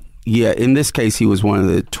 Yeah. In this case, he was one of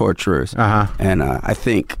the torturers. And I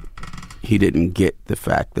think he didn't get the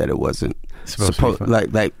fact that it wasn't supposed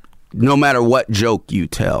like no matter what joke you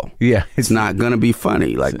tell, it's not gonna be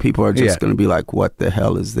funny. Like people are just gonna be like, "What the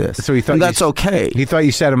hell is this?" So he thought, and that's okay. He thought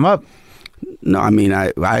you set him up. No, I mean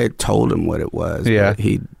I had told him what it was. But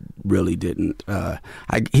he really didn't.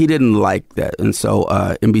 He didn't like that, and so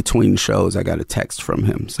in between shows, I got a text from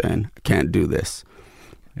him saying, "I can't do this,"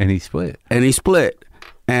 and he split.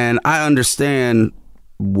 And I understand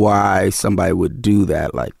why somebody would do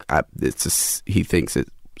that. Like he thinks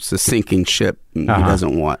it's a sinking ship, and he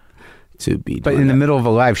doesn't want to be doing but in the middle of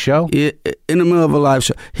a live show? In the middle of a live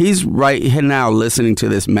show. He's right now listening to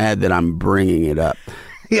this mad that I'm bringing it up.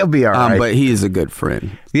 He'll be all right. But he is a good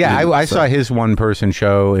friend. Yeah, I saw his one-person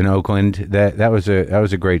show in Oakland. That was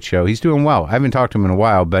a great show. He's doing well. I haven't talked to him in a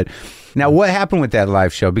while, but now what happened with that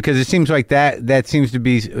live show? Because it seems like that seems to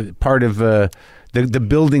be part of the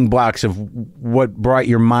building blocks of what brought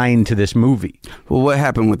your mind to this movie. Well, what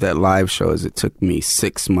happened with that live show is it took me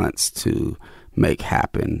 6 months to make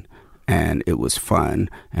happen, and it was fun,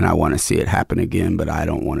 and I want to see it happen again, but I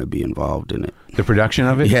don't want to be involved in it. The production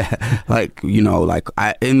of it? Yeah.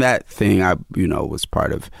 In that thing, I was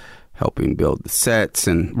part of helping build the sets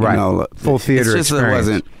and, full theater experience. It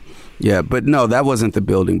wasn't, but no, that wasn't the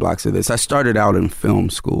building blocks of this. I started out in film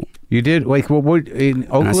school. You did? Like, what in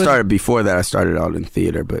Oakland? And I started before that. I started out in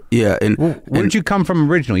theater, but yeah. Where did you come from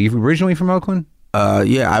originally? You originally from Oakland?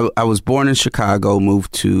 I was born in Chicago,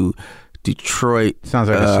 moved to Detroit. Sounds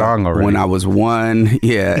like a song already. When I was 1,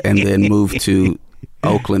 and then moved to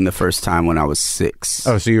Oakland the first time when I was 6.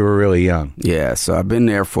 Oh, so you were really young. Yeah, so I've been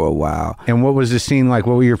there for a while. And what was the scene like?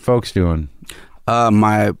 What were your folks doing?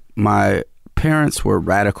 My parents were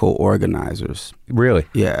radical organizers. Really?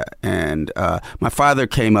 Yeah, and my father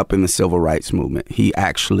came up in the civil rights movement. He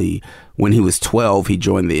actually, when he was 12, he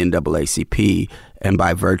joined the NAACP, and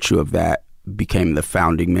by virtue of that, became the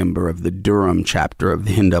founding member of the Durham chapter of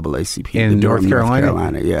the NAACP in Durham, North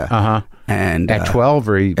Carolina. Yeah. And at 12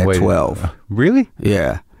 or at 12? Really?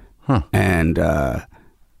 Yeah. Huh. And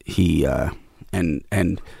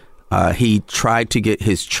he tried to get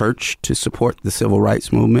his church to support the civil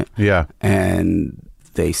rights movement. Yeah. And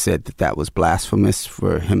they said that was blasphemous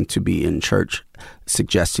for him to be in church,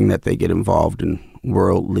 suggesting that they get involved in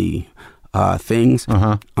worldly things.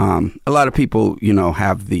 A lot of people,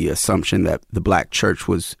 have the assumption that the black church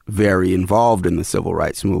was very involved in the civil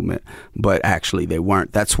rights movement, but actually they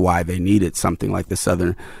weren't. That's why they needed something like the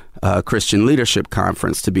Southern Christian Leadership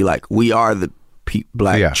Conference to be like, we are the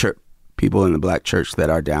black church people in the black church that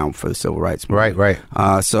are down for the civil rights movement.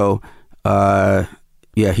 Right. So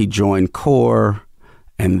he joined CORE,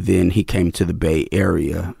 and then he came to the Bay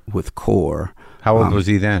Area with CORE. How old was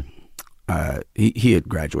he then? He had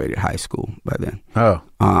graduated high school by then. Oh,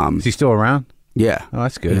 is he still around? Yeah. Oh,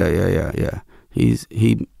 that's good. Yeah.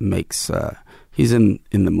 He makes. He's in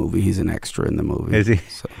the movie. He's an extra in the movie. Is he?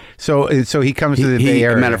 So he comes to the Bay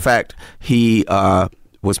Area. Matter of fact, he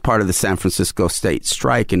was part of the San Francisco State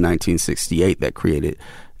Strike in 1968 that created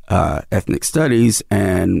ethnic studies,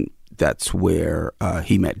 and that's where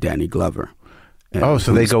he met Danny Glover. So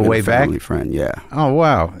they go way back? Family friend, yeah. Oh,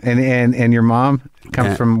 wow. And your mom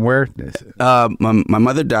comes from where? My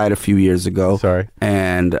mother died a few years ago. Sorry.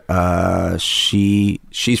 And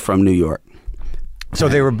she's from New York. So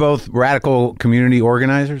they were both radical community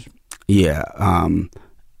organizers? Yeah.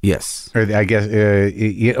 Yes. Or I guess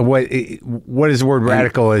what is the word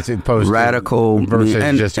radical as opposed radical to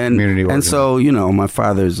versus just community organizer? And so, my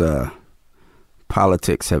father's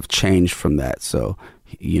politics have changed from that. So,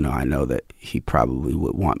 I know that he probably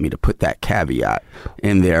would want me to put that caveat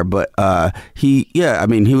in there. But he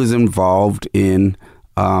was involved in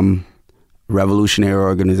revolutionary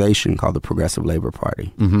organization called the Progressive Labor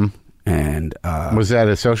Party. Mm-hmm. And was that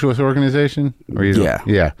a socialist organization?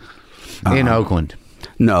 Yeah. In Oakland.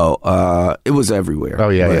 No, it was everywhere. Oh,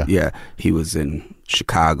 yeah. He was in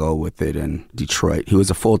Chicago with it and Detroit. He was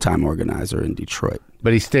a full-time organizer in Detroit.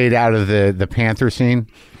 But he stayed out of the Panther scene?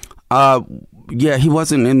 Yeah, he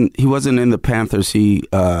wasn't in the Panthers. He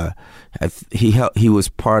was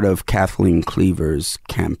part of Kathleen Cleaver's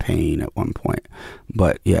campaign at one point.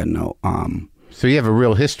 But yeah, no. So you have a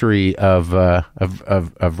real history of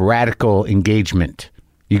radical engagement.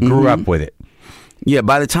 You grew up with it. Yeah,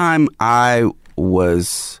 by the time I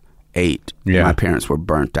was 8, my parents were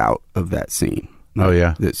burnt out of that scene. Oh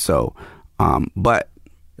yeah. So, but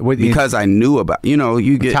because I knew about, you're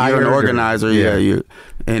an organizer,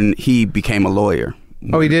 and he became a lawyer.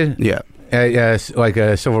 Oh, he did? Yeah. Like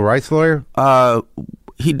a civil rights lawyer?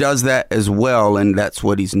 He does that as well, and that's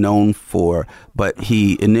what he's known for. But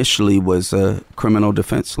he initially was a criminal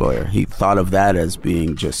defense lawyer. He thought of that as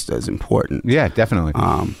being just as important. Yeah, definitely.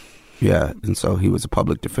 Yeah, and so he was a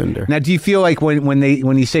public defender. Now, do you feel like when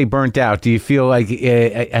you say burnt out, do you feel like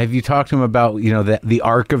have you talked to him about the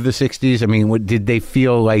arc of the '60s? I mean, did they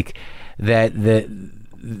feel like that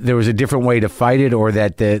there was a different way to fight it, or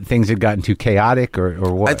that things had gotten too chaotic,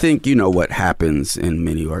 or what? I think what happens in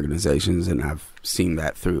many organizations, and I've seen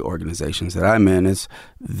that through organizations that I'm in, is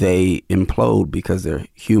they implode because they're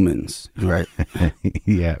humans, right?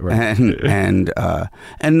 Yeah, right. And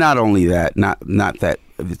not only that, not that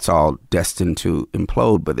it's all destined to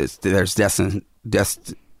implode, but they're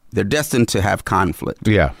destined to have conflict.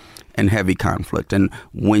 Yeah, and heavy conflict. And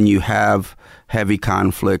when you have heavy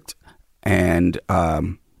conflict and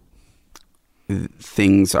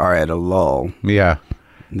things are at a lull,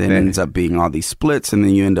 then it ends up being all these splits, and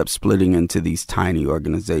then you end up splitting into these tiny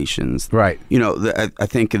organizations. Right. I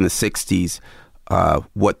think in the 60s,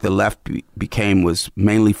 what the left became was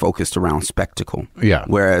mainly focused around spectacle. Yeah.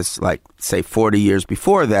 Whereas, say 40 years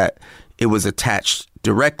before that, it was attached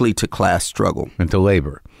directly to class struggle. And to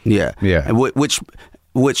labor. Yeah. Yeah. And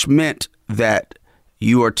which meant that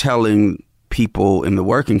you are telling people in the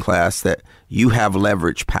working class that you have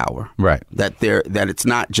leverage power. Right. That it's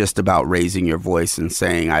not just about raising your voice and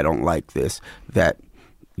saying, I don't like this. That,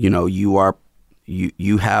 you have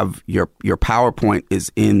your PowerPoint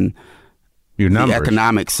is in your numbers. The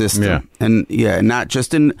economic system. Yeah. And not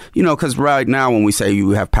just in, because right now when we say you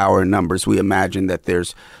have power in numbers, we imagine that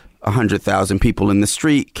there's 100,000 people in the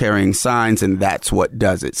street carrying signs, and that's what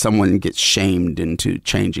does it. Someone gets shamed into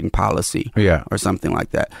changing policy, or something like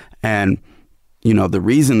that. And the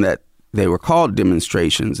reason that they were called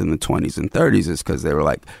demonstrations in the 20s and 30s is because they were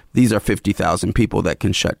like, these are 50,000 people that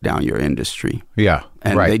can shut down your industry. Yeah,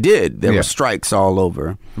 and they did. There were strikes all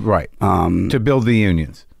over. Right. To build the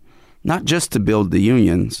unions. Not just to build the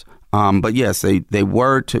unions, but yes, they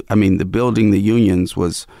were to. I mean, the building the unions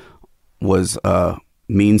was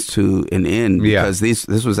means to an end, because this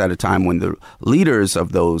was at a time when the leaders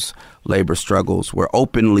of those labor struggles were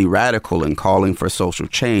openly radical and calling for social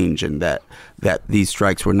change, and that these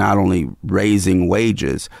strikes were not only raising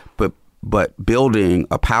wages but building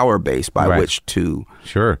a power base by which to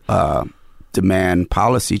demand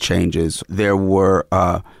policy changes. There were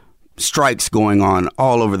strikes going on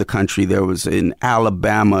all over the country. There was in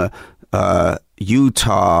Alabama,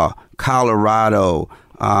 Utah, Colorado,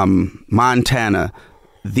 Montana.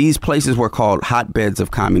 These places were called hotbeds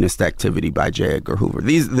of communist activity by J. Edgar Hoover.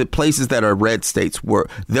 The places that are red states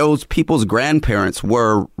those people's grandparents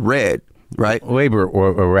were red. right? Labor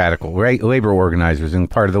or radical, right? Labor organizers and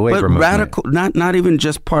part of the labor movement. Radical, not even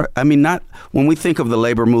just part. I mean, not when we think of the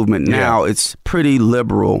labor movement now, it's pretty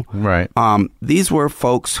liberal, right? These were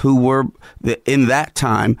folks who were in that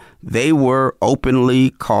time. They were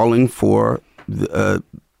openly calling for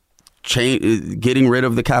getting rid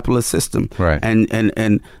of the capitalist system, right?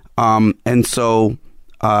 And so.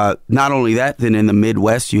 Not only that, then in the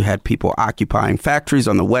Midwest, you had people occupying factories.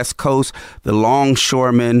 On the West Coast, the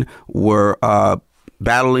longshoremen were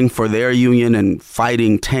battling for their union and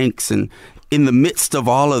fighting tanks. And in the midst of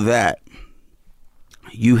all of that,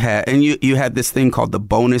 you had this thing called the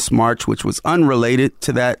Bonus March, which was unrelated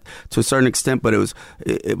to that to a certain extent, but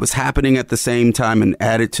it was happening at the same time and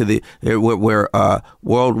added to where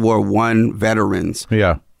World War I veterans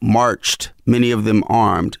marched, many of them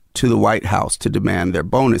armed, to the White House to demand their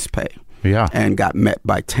bonus pay. Yeah. And got met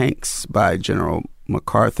by tanks by General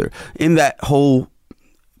MacArthur. In that whole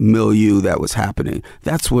milieu that was happening,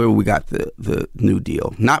 that's where we got the New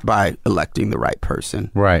Deal. Not by electing the right person.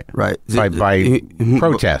 Right. Right. By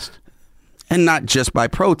protest. And not just by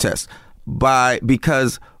protest.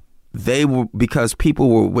 Because people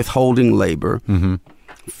were withholding labor. Mm-hmm.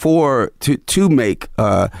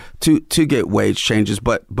 to get wage changes,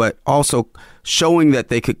 but also showing that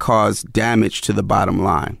they could cause damage to the bottom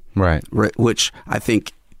line, right? Which I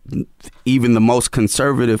think even the most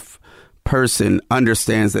conservative person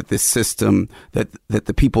understands that this system, that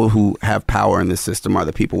the people who have power in this system are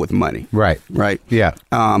the people with money, right? Yeah.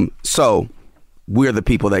 So we're the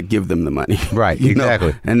people that give them the money, right?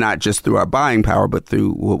 Exactly, and not just through our buying power, but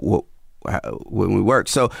through when we work.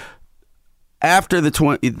 So. After the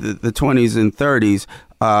 20s and 30s,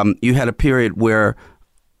 you had a period where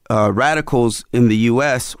radicals in the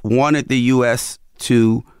U.S. wanted the U.S.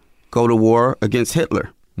 to go to war against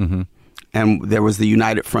Hitler. Mm-hmm. And there was the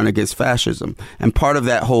United Front Against Fascism. And part of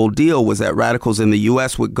that whole deal was that radicals in the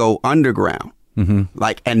U.S. would go underground, mm-hmm.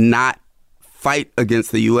 and not fight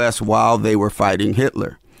against the U.S. while they were fighting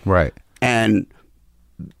Hitler. Right. And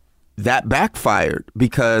that backfired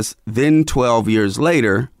because then 12 years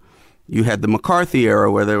later, you had the McCarthy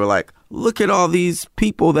era where they were like, look at all these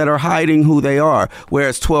people that are hiding who they are.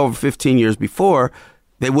 Whereas 12 or 15 years before,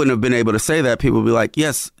 they wouldn't have been able to say that. People would be like,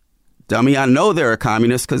 yes, dummy, I know they're a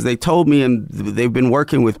communist because they told me and they've been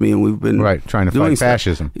working with me and we've been trying to fight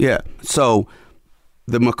fascism. Yeah. So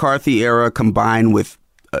the McCarthy era combined with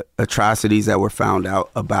atrocities that were found out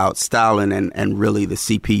about Stalin and really the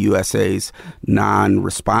CPUSA's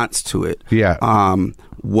non-response to it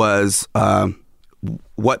was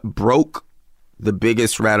what broke the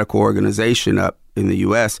biggest radical organization up in the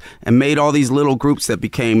U.S. and made all these little groups that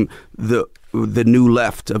became the new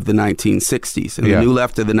left of the 1960s. And the new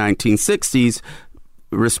left of the 1960s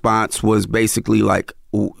response was basically like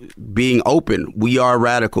being open. We are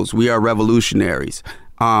radicals. We are revolutionaries.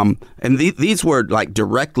 And these were like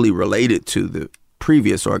directly related to the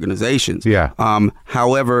previous organizations. Yeah.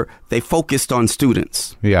 However, they focused on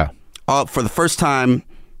students. Yeah. For the first time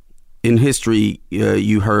in history,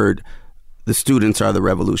 you heard the students are the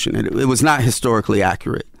revolution. And it was not historically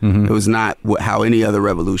accurate. Mm-hmm. It was not how any other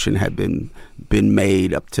revolution had been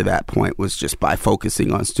made up to that point, was just by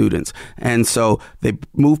focusing on students. And so they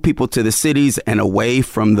moved people to the cities and away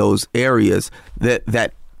from those areas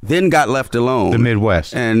that then got left alone. The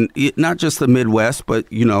Midwest. And not just the Midwest, but,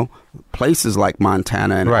 places like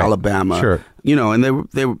Montana and Alabama. Sure. And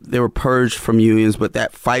they were purged from unions, but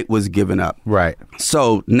that fight was given up. Right.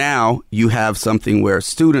 So now you have something where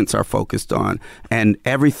students are focused on, and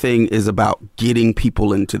everything is about getting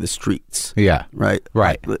people into the streets. Yeah. Right.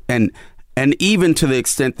 Right. And even to the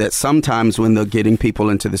extent that sometimes when they're getting people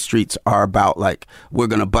into the streets are about like, we're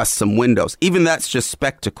going to bust some windows. Even that's just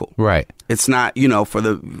spectacle. Right. It's not,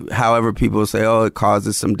 for however people say, oh, it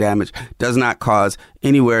causes some damage. Does not cause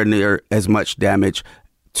anywhere near as much damage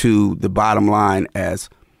to the bottom line as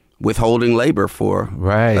withholding labor for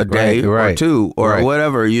a day or two or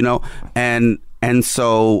whatever, And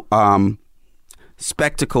so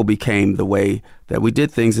spectacle became the way that we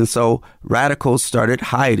did things. And so radicals started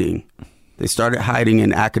hiding. They started hiding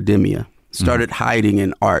in academia, started hiding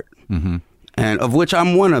in art, and of which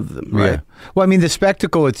I'm one of them. Right. Yeah. Well, I mean, the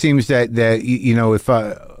spectacle. It seems that if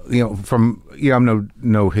I'm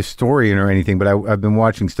no historian or anything, but I've been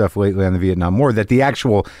watching stuff lately on the Vietnam War. That the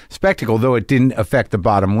actual spectacle, though it didn't affect the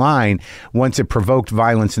bottom line, once it provoked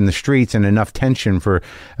violence in the streets and enough tension for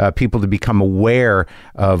people to become aware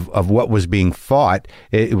of what was being fought,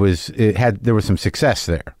 there was some success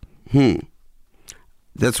there.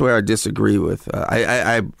 That's where I disagree with.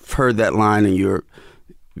 I've heard that line, and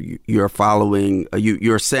you're following,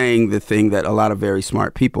 you're saying the thing that a lot of very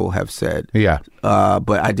smart people have said. Yeah.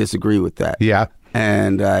 But I disagree with that. Yeah.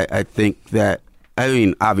 And I think that, I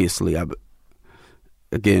mean, obviously,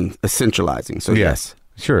 again, essentializing. So yes,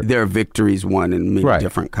 sure, there are victories won in many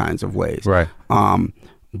different kinds of ways. Right.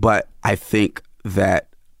 But I think that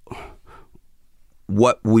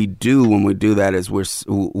what we do when we do that is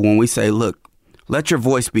when we say, look, let your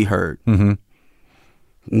voice be heard.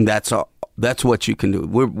 Mm-hmm. That's all. That's what you can do.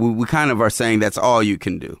 We kind of are saying that's all you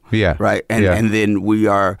can do. Yeah. Right. And then we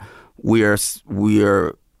are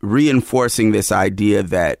reinforcing this idea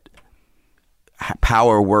that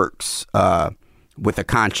power works with a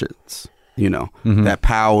conscience. Mm-hmm. That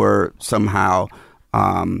power somehow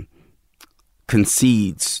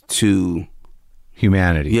concedes to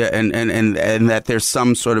humanity. Yeah, and that there's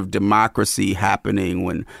some sort of democracy happening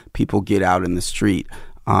when people get out in the street.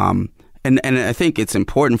 And I think it's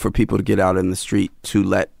important for people to get out in the street to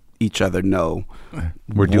let each other know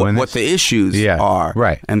what the issues are,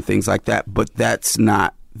 right, and things like that. But that's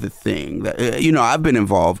not the thing. I've been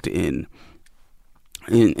involved in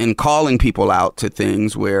calling people out to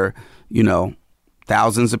things where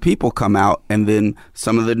thousands of people come out, and then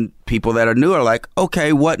some of the people that are new are like,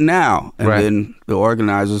 okay, what now? And then the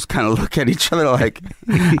organizers kind of look at each other like,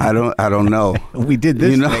 I don't know. We did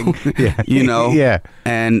this thing. Yeah.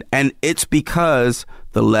 And it's because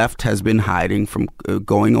the left has been hiding from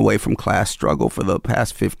going away from class struggle for the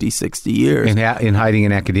past 50, 60 years. In hiding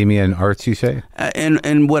in academia and arts, you say?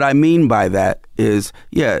 And what I mean by that is,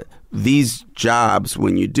 these jobs,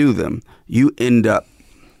 when you do them, you end up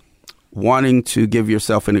wanting to give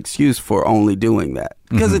yourself an excuse for only doing that,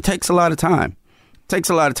 because it takes a lot of time. It takes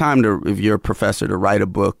a lot of time if you're a professor, to write a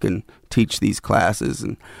book and teach these classes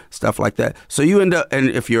and stuff like that. So you end up, and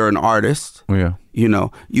if you're an artist,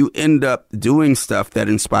 you end up doing stuff that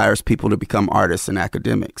inspires people to become artists and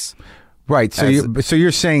academics. Right. So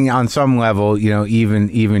you're saying on some level,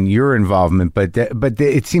 even your involvement, but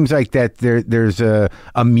it seems like that there's a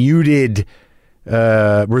muted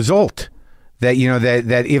result. That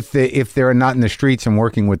that if they're not in the streets and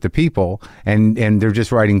working with the people, and they're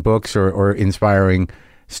just writing books or inspiring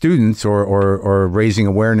students or raising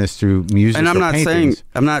awareness through music. And I'm paintings.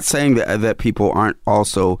 not saying that people aren't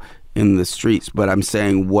also in the streets, but I'm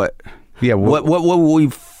saying what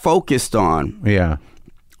we've focused on. Yeah.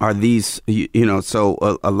 Are these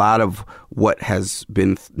so a lot of what has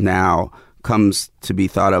been now comes to be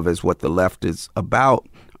thought of as what the left is about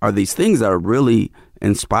are these things that are really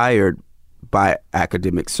inspired by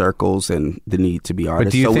academic circles and the need to be artists.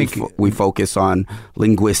 But do you think we focus on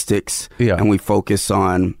linguistics, and we focus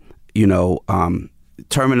on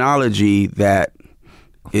terminology and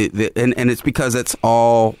it's because that's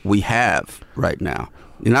all we have right now.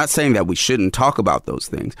 You're not saying that we shouldn't talk about those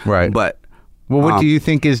things, right? But what do you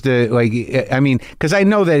think is because I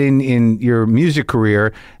know that in your music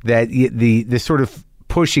career that the sort of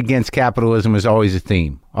push against capitalism is always a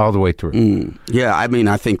theme all the way through. Yeah, I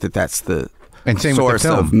think that's the source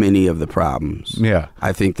of many of the problems. Yeah.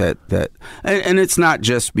 I think that and it's not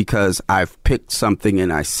just because I've picked something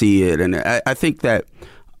and I see it, and I think that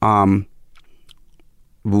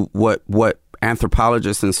what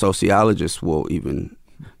anthropologists and sociologists will even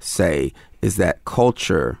say is that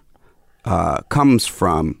culture comes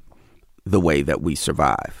from the way that we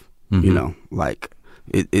survive.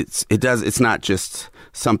 It's not just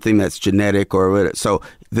something that's genetic or whatever. So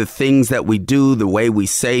the things that we do, the way we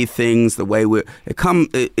say things, the way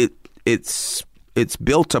it's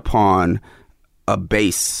built upon a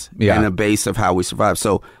base and a base of how we survive.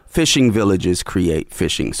 So fishing villages create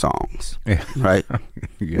fishing songs, right?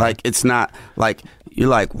 Like it's not like you're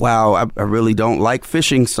like, wow, I really don't like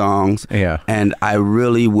fishing songs, and I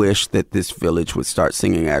really wish that this village would start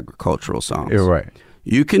singing agricultural songs. You're right.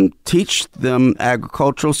 You can teach them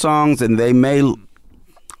agricultural songs, and they may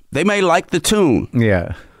like the tune.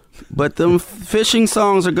 Yeah. But the fishing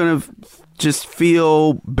songs are going to just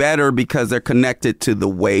feel better because they're connected to the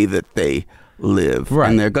way that they live. Right.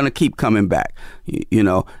 And they're going to keep coming back,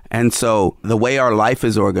 And so the way our life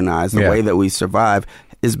is organized, the way that we survive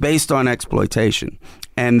is based on exploitation.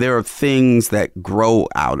 And there are things that grow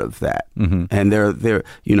out of that. Mm-hmm. And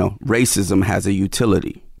racism has a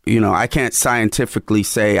utility. I can't scientifically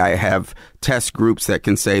say I have test groups that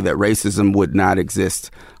can say that racism would not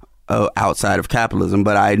exist outside of capitalism,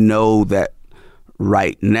 but I know that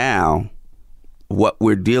right now, what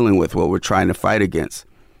we're dealing with, what we're trying to fight against,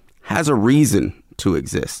 has a reason to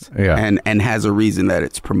exist, and has a reason that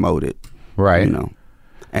it's promoted, right?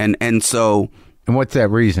 And so, and what's that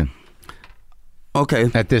reason? Okay,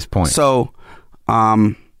 at this point, so,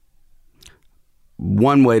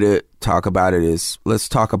 one way talk about it is, let's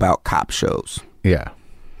talk about cop shows. Yeah.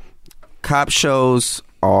 Cop shows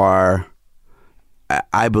are,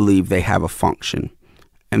 I believe they have a function.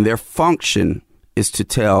 And their function is to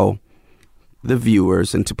tell the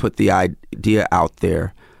viewers and to put the idea out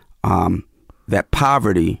there that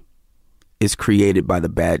poverty is created by the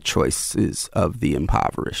bad choices of the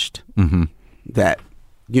impoverished. Mm-hmm. That,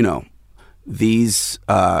 you know, these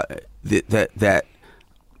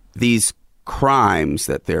these crimes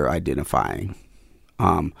that they're identifying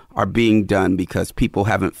are being done because people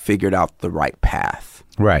haven't figured out the right path.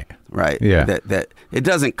 Right. Right. Yeah. That it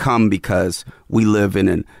doesn't come because we live in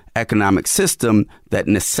an economic system that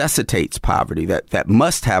necessitates poverty, that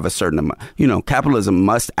must have a certain amount. You know, capitalism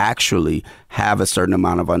must actually have a certain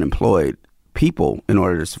amount of unemployed people in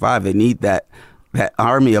order to survive. They need that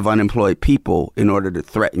army of unemployed people in order to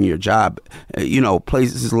threaten your job. You know,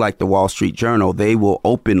 places like the Wall Street Journal, they will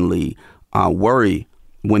openly worry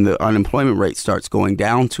when the unemployment rate starts going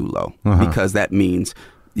down too low, because that means,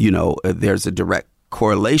 you know, there's a direct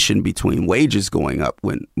correlation between wages going up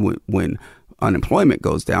when unemployment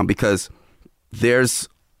goes down, because there's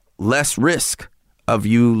less risk of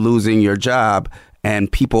you losing your job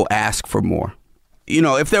and people ask for more. You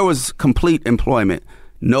know, if there was complete employment,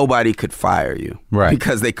 nobody could fire you, right?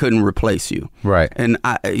 Because they couldn't replace you, right? And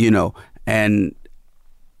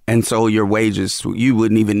and so your wages, you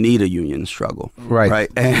wouldn't even need a union struggle, right?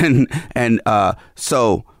 And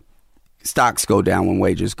so stocks go down when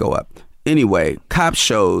wages go up. Anyway, cop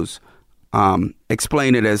shows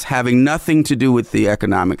explain it as having nothing to do with the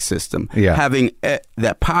economic system. Yeah. Having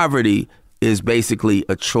that poverty is basically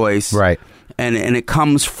a choice, right? And it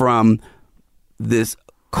comes from this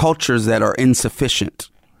cultures that are insufficient.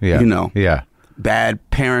 Yeah. You know. Yeah. Bad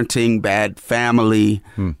parenting, bad family,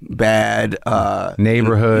 bad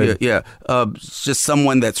neighborhood. Yeah. Just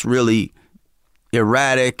someone that's really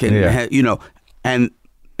erratic and you know, and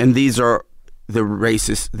these are the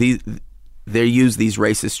racist. They use these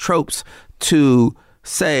racist tropes to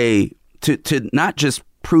say to not just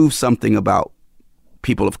prove something about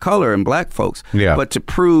people of color and black folks, but to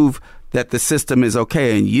prove that the system is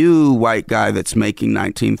okay. And you, white guy that's making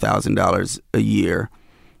 $19,000 a year,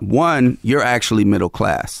 one, you're actually middle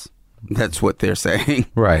class. That's what they're saying.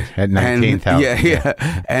 Right, at 19,000. Yeah.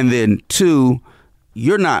 And then two,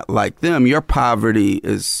 you're not like them. Your poverty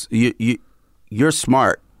is you're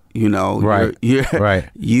smart. You know, right? Right.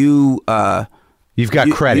 You've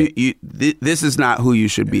got credit. This is not who you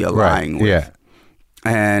should be aligning with. Yeah.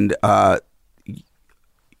 And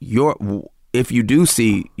if you do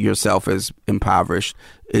see yourself as impoverished,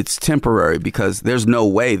 it's temporary, because there's no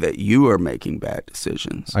way that you are making bad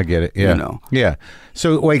decisions. I get it. Yeah. You know? Yeah.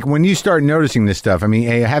 So, like, when you start noticing this stuff, I mean,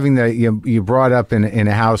 having you brought up in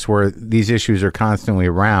a house where these issues are constantly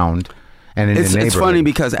around, and in the neighborhood. It's funny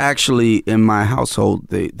because actually in my household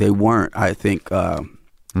they weren't. I think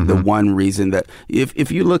the one reason that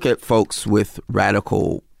if you look at folks with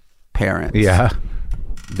radical parents,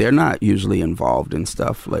 they're not usually involved in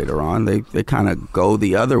stuff later on. They kind of go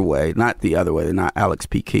the other way. Not the other way. They're not Alex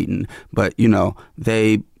P. Keaton, but you know,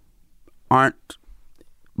 they aren't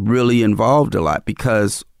really involved a lot,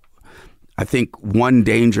 because I think one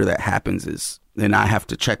danger that happens is, and I have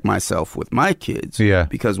to check myself with my kids,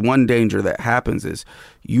 because one danger that happens is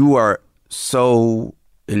you are so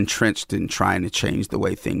entrenched in trying to change the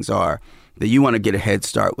way things are that you want to get a head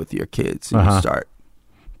start with your kids, and you start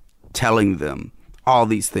telling them all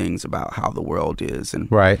these things about how the world is, and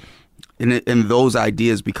and those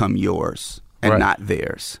ideas become yours and not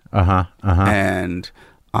theirs.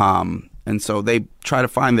 And so they try to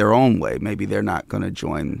find their own way. Maybe they're not going to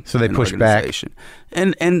join. So they push back,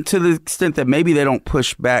 and to the extent that maybe they don't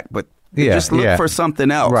push back, but they just look for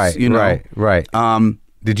something else. Right. You know? Right.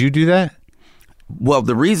 Did you do that? Well,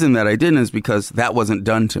 the reason that I didn't is because that wasn't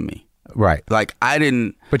done to me. Right. Like I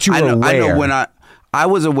didn't. But you were aware. I know when I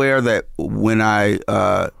was aware that when I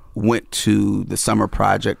went to the summer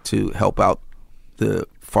project to help out the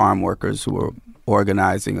farm workers who were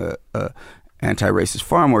organizing a anti-racist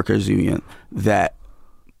farm workers union, that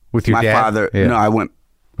with your my dad? father, no, I went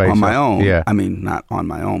by on yourself? my own. Yeah. I mean, not on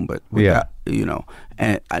my own, but you know,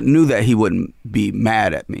 and I knew that he wouldn't be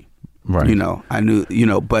mad at me. Right. You know, I knew, you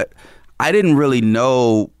know, but I didn't really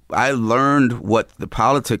know. I learned what the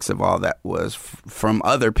politics of all that was from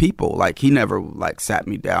other people. Like, he never sat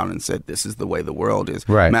me down and said, this is the way the world is.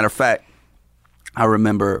 Right. Matter of fact, I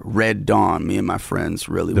remember Red Dawn. Me and my friends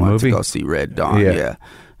really wanted to go see Red Dawn. Yeah.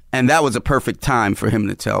 And that was a perfect time for him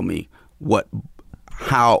to tell me what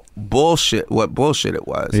bullshit it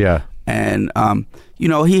was. Yeah. And, you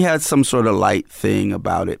know, he had some sort of light thing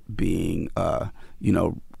about it being, you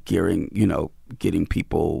know, getting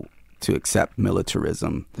people to accept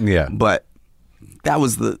militarism. Yeah. But that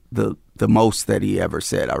was the most that he ever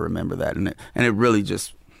said. I remember that. And it really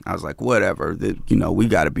just, I was like, whatever, we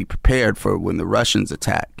got to be prepared for when the Russians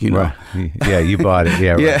attack, Right. Yeah, you bought it.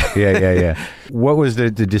 Yeah, right. Yeah. What was the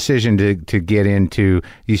decision to get into,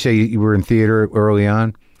 you say you were in theater early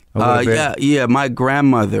on? Yeah. My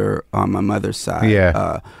grandmother on my mother's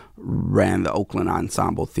side ran the Oakland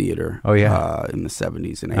Ensemble Theater in the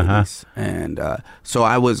 70s and 80s. And so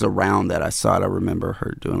I was around that. I saw it. I remember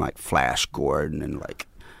her doing like Flash Gordon and like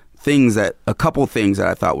a couple things that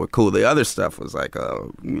I thought were cool. The other stuff was like,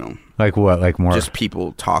 like what? Like more just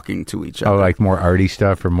people talking to each other. Oh, like more arty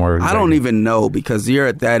stuff or more? I don't even know, because you're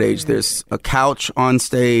at that age. There's a couch on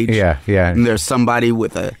stage. Yeah. And there's somebody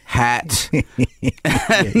with a hat,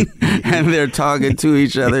 and they're talking to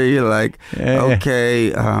each other. You're like,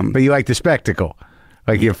 okay. But you like the spectacle.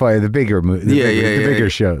 Like you're the bigger movie, the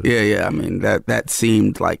bigger shows. Yeah. I mean, that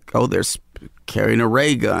seemed like, there's carrying a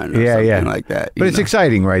ray gun or something like that. But it's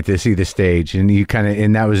exciting, right, to see the stage, and you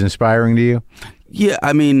and that was inspiring to you? Yeah,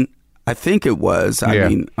 I mean, I think it was. I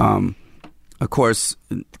mean, of course,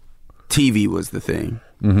 TV was the thing.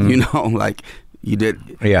 Like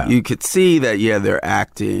you could see that, they're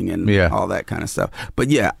acting and all that kind of stuff. But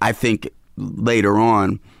I think later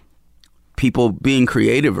on, people being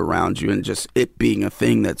creative around you and just it being a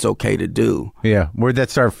thing that's okay to do. Yeah. Where'd that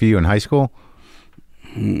start for you, in high school?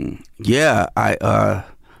 Yeah, I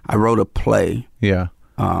wrote a play. Yeah,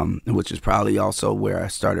 which is probably also where I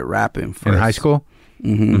started rapping first. In high school.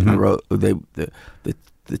 Mm-hmm. I wrote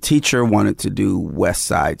the teacher wanted to do West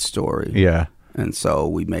Side Story. Yeah, and so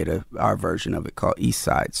we made our version of it called East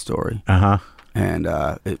Side Story. And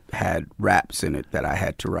it had raps in it that I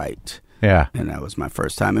had to write. Yeah, and that was my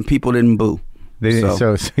first time, and people didn't boo.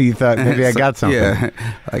 So you thought maybe I got something. Yeah,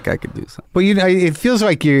 like I could do something. But it feels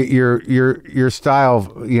like your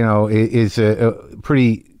style, is a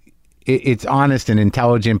pretty. It's honest and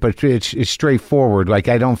intelligent, but it's straightforward. Like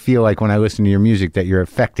I don't feel like when I listen to your music that you're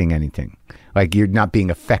affecting anything. Like you're not being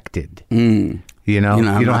affected. I'm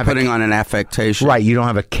not putting on an affectation. Right. You don't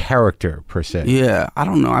have a character per se. Yeah, I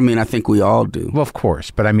don't know. I mean, I think we all do. Well, of course,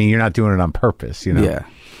 but I mean, you're not doing it on purpose.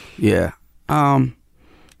 Yeah.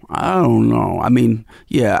 I don't know. I mean,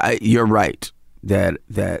 you're right that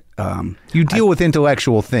you deal with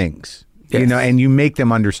intellectual things, yes. And you make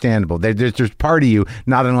them understandable. There's part of you,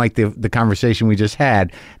 not unlike the conversation we just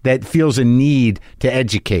had, that feels a need to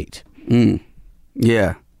educate.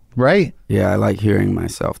 Yeah. Right? Yeah, I like hearing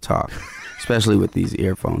myself talk, especially with these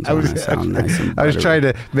earphones on. I sound nice and I was trying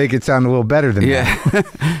to make it sound a little better than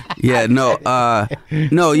that.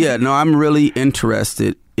 No, I'm really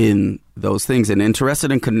interested in those things and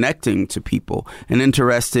interested in connecting to people and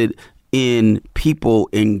interested in people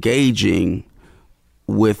engaging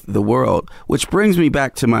with the world, which brings me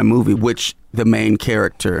back to my movie, which the main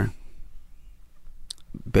character,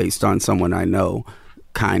 based on someone I know,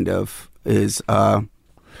 kind of is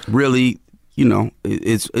really,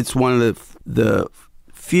 it's one of the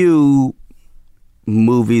few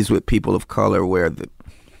movies with people of color where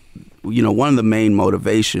one of the main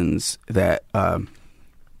motivations that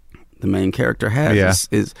the main character has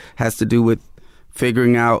has to do with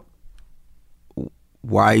figuring out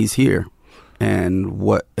why he's here and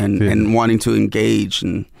and wanting to engage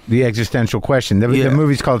and the existential question. The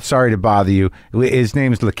movie's called Sorry to Bother You. His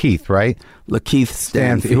name's Lakeith, right? Lakeith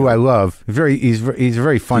Stanfield, who I love. He's a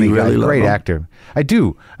very funny guy, really great actor. I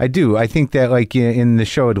do. I think that like in the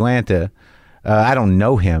show Atlanta, I don't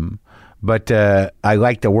know him. But I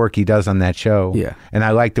like the work he does on that show. Yeah. And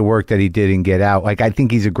I like the work that he did in Get Out. Like, I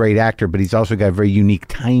think he's a great actor, but he's also got very unique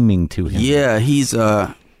timing to him. Yeah, he's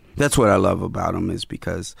that's what I love about him, is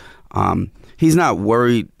because he's not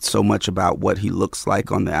worried so much about what he looks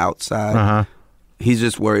like on the outside. He's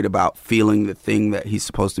just worried about feeling the thing that he's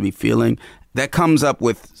supposed to be feeling. That comes up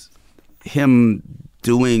with him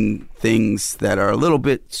doing things that are a little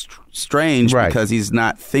bit strange, right, because he's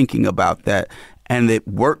not thinking about that. And it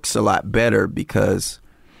works a lot better because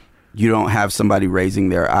you don't have somebody raising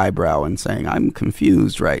their eyebrow and saying, "I'm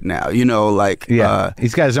confused right now." He's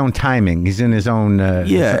got his own timing. He's in his own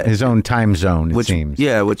his own time zone. It seems.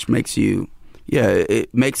 Yeah, which makes it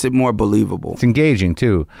makes it more believable. It's engaging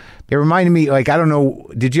too. It reminded me, like, I don't know.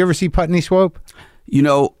 Did you ever see Putney Swope?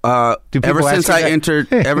 Ever since I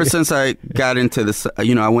got into this,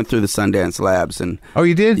 I went through the Sundance Labs and. Oh,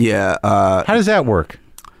 you did? Yeah. How does that work?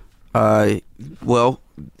 Well,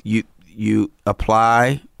 you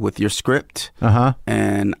apply with your script,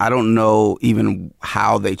 and I don't know even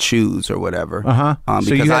how they choose or whatever.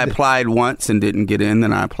 Because I applied once and didn't get in,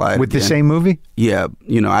 then I applied with again. The same movie. Yeah,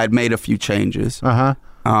 I'd made a few changes.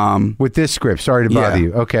 With this script, sorry to bother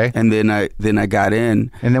you. Okay. And then I got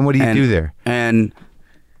in. And then what do you do there? And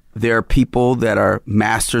there are people that are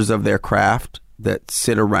masters of their craft that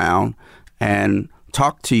sit around and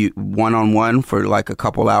talk to you one-on-one for like a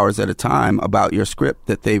couple hours at a time about your script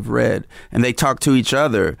that they've read. And they talk to each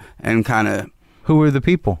other and kind of... Who were the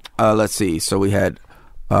people? Let's see. So we had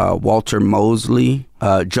Walter Mosley,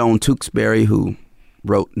 Joan Tewksbury, who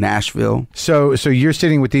wrote Nashville. So you're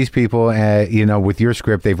sitting with these people, with your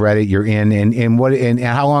script. They've read it. You're in, and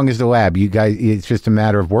how long is the lab? You guys, it's just a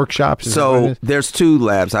matter of workshops. So there's 2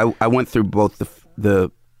 labs. I went through both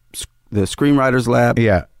the screenwriters lab,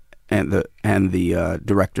 and the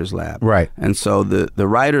directors lab, right? And so the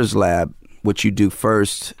writers lab, which you do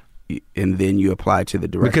first, and then you apply to the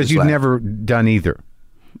directors because you've lab. never done either.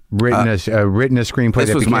 Written a screenplay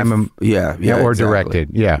that became or exactly.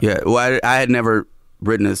 directed, Well, I had never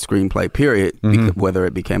written a screenplay, period, whether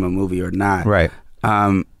it became a movie or not. Right.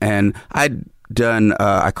 And I'd done,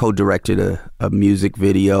 I co-directed a music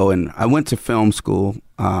video, and I went to film school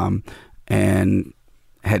and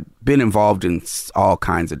had been involved in all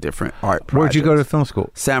kinds of different art projects. Where'd you go to film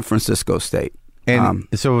school? San Francisco State. And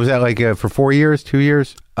so was that like for 4 years, 2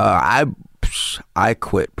 years? I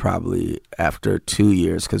quit probably after 2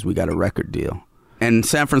 years because we got a record deal. And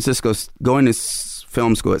San Francisco, going to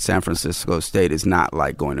film school at San Francisco State is not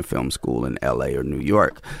like going to film school in LA or New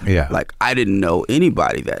York. Yeah. Like, I didn't know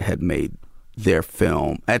anybody that had made their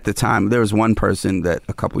film. At the time, there was one person that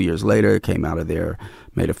a couple years later came out of there,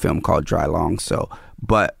 made a film called Dry Long. So,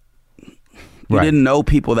 but you didn't know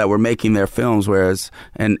people that were making their films, whereas,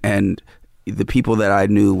 and the people that I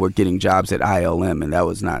knew were getting jobs at ILM, and that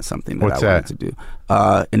was not something that wanted to do.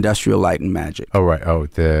 Industrial Light and Magic. Oh, right. Oh,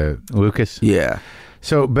 the Lucas? Yeah.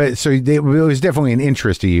 So it was definitely an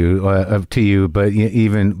interest to you, but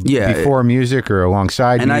even before music or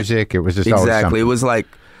alongside music, it was just always something. It was like,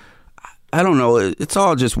 I don't know, it's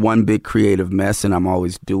all just one big creative mess, and I'm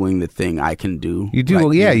always doing the thing I can do. You do,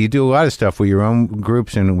 you do a lot of stuff with your own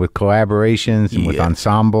groups and with collaborations and with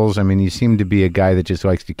ensembles. I mean, you seem to be a guy that just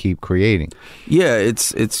likes to keep creating. Yeah,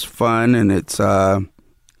 it's fun, and it's a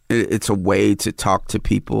way to talk to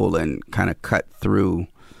people and kind of cut through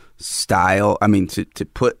style. I mean, to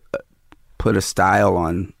put a style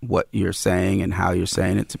on what you're saying and how you're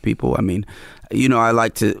saying it to people. I mean, I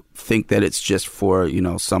like to think that it's just for,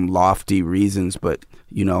 some lofty reasons, but,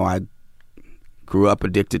 I grew up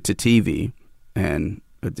addicted to TV and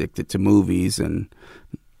addicted to movies,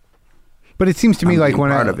 but it seems to me like when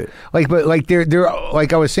there,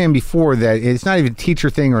 like I was saying before, that it's not even a teacher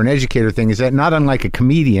thing or an educator thing. Is that not unlike a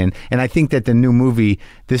comedian? And I think that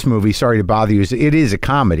this movie, sorry to bother you, it is a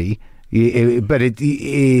comedy. But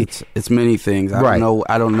it's many things. I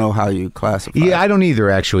don't know how you classify. Yeah, I don't either,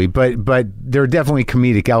 actually. But there are definitely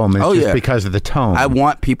comedic elements because of the tone. I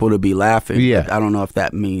want people to be laughing. Yeah, but I don't know if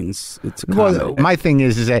that means it's a comedy. Well, my thing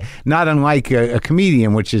is that not unlike a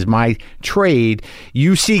comedian, which is my trade,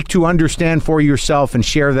 you seek to understand for yourself and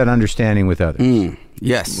share that understanding with others.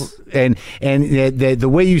 Yes. And the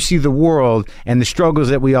way you see the world and the struggles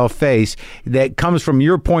that we all face, that comes from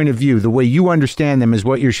your point of view, the way you understand them is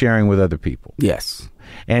what you're sharing with other people. Yes.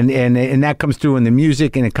 And that comes through in the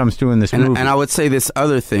music, and it comes through in this movie. And I would say this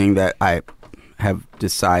other thing that I have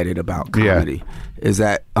decided about comedy is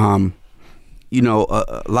that, a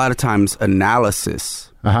lot of times analysis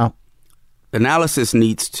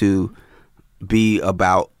needs to be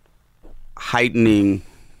about heightening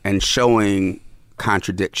and showing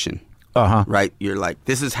contradiction. Right? You're like,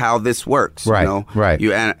 this is how this works. Right. Right.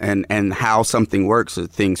 You and how something works are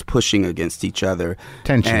things pushing against each other.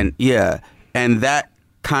 Tension. And that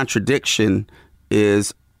contradiction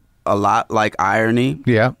is a lot like irony.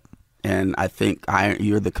 Yeah. And I think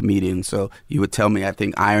you're the comedian, so you would tell me I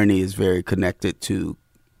think irony is very connected to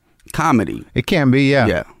comedy. It can be,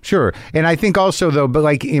 yeah. Sure. And I think also, though, but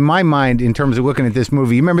like in my mind, in terms of looking at this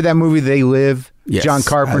movie, you remember that movie They Live? Yes, John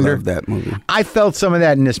Carpenter? I love that movie. I felt some of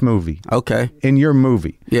that in this movie. Okay. In your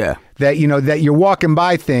movie. Yeah. That, that you're walking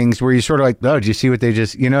by things where you're sort of like, oh, did you see what they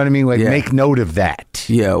just, you know what I mean? Like, make note of that.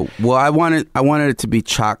 Yeah. Well, I wanted it to be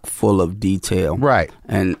chock full of detail. Right.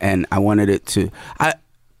 And I wanted it to,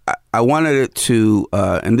 I wanted it to,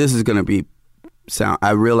 and this is going to be, I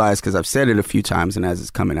realize, because I've said it a few times, and as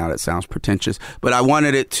it's coming out, it sounds pretentious, but I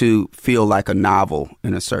wanted it to feel like a novel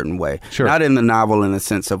in a certain way. Sure. Not in the novel in the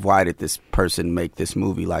sense of why did this person make this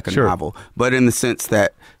movie like a novel, but in the sense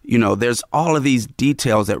that, there's all of these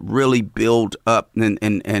details that really build up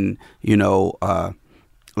and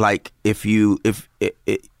like if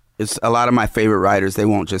it's a lot of my favorite writers, they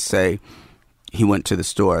won't just say he went to the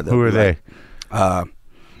store. Who are they?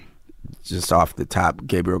 just off the top,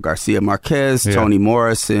 Gabriel Garcia Marquez, Toni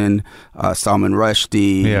Morrison, Salman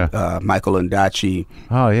Rushdie, Michael Ondaatje.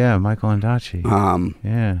 Oh yeah, Michael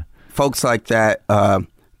Ondaatje. Folks like that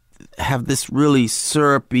have this really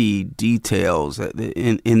syrupy details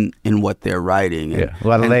in what they're writing. A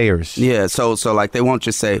lot of layers. Yeah, so like they won't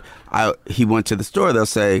just say he went to the store. They'll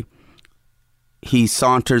say he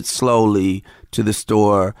sauntered slowly to the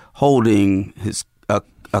store holding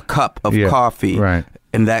a cup of coffee, right?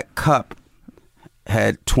 And that cup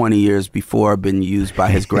had 20 years before been used by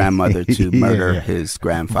his grandmother to murder his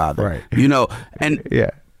grandfather. Right. You know, and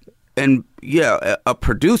a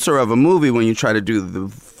producer of a movie, when you try to do the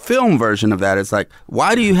film version of that, it's like,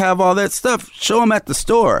 why do you have all that stuff? Show them at the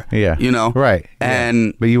store. Yeah. You know? Right.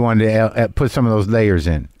 And but you wanted to put some of those layers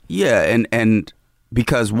in. Yeah, and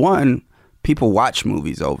because one, people watch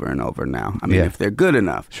movies over and over now. I mean, if they're good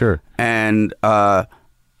enough. Sure. And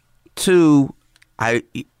two, I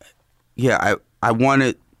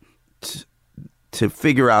wanted to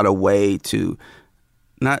figure out a way to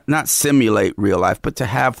not simulate real life, but to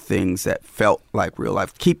have things that felt like real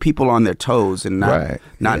life. Keep people on their toes and not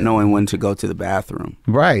knowing when to go to the bathroom.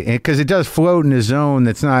 Right, because it does float in a zone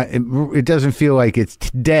that's not. It doesn't feel like it's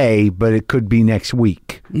today, but it could be next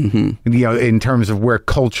week. Mm-hmm. You know, in terms of where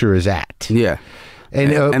culture is at. Yeah.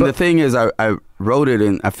 And the thing is, I wrote it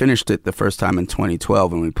and I finished it the first time in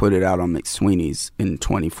 2012, and we put it out on McSweeney's in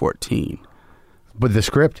 2014. With the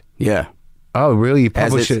script? Yeah. Oh, really? You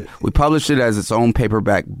published it? We published it as its own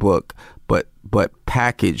paperback book, but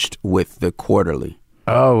packaged with the quarterly.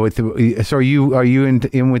 Oh, so are you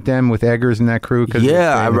in with them, with Eggers and that crew?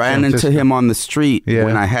 I ran into him on the street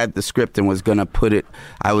when I had the script and was going to put it.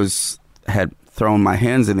 Had thrown my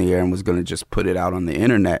hands in the air and was going to just put it out on the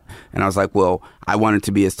internet. And I was like, well, I want it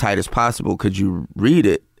to be as tight as possible. Could you read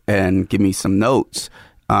it and give me some notes?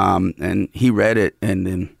 And he read it, and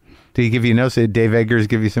then... Did he give you notes? Did Dave Eggers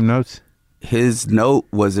give you some notes? His note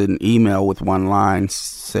was an email with one line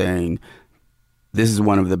saying, "This is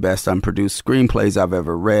one of the best unproduced screenplays I've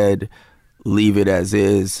ever read. Leave it as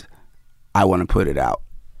is. I want to put it out."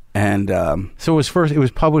 And so it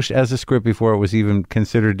was published as a script before it was even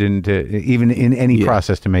considered in any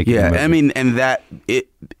process to make it. Yeah, I mean, and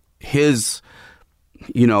his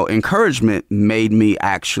encouragement made me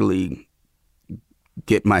actually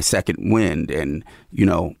get my second wind and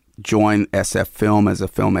join SF Film as a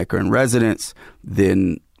filmmaker in residence.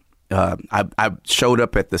 Then I showed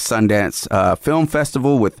up at the Sundance Film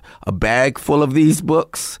Festival with a bag full of these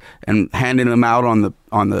books and handing them out on the.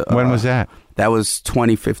 When was that? That was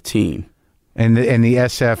 2015. And the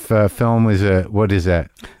SF Film is what is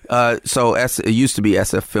that? So it used to be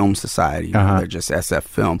SF Film Society. They're just SF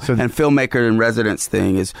Film. And Filmmaker in Residence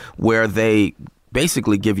thing is where they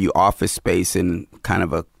basically give you office space in kind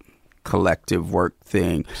of a collective work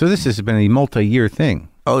thing. So this has been a multi-year thing.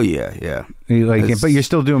 Oh yeah. But you're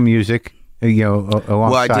still doing music,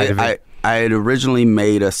 alongside of it. I had originally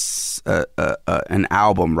made an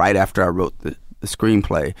album right after I wrote the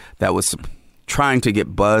screenplay that was trying to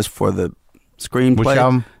get buzz for the screenplay. Which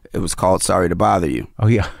album? It was called Sorry to Bother You. Oh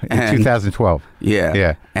yeah, in 2012.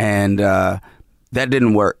 Yeah. And that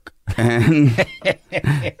didn't work. And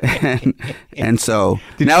so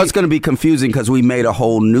now it's going to be confusing because we made a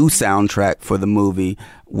whole new soundtrack for the movie,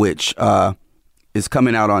 which is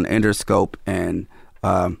coming out on Interscope, and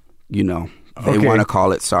they want to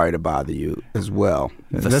call it Sorry to Bother You as well.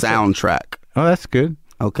 The soundtrack. Oh, that's good.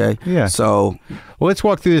 Okay. Yeah. So, well, let's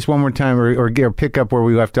walk through this one more time, or pick up where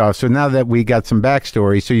we left off. So now that we got some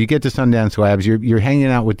backstory, so you get to Sundance Labs, you're hanging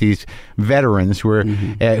out with these veterans who are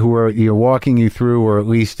walking you through, or at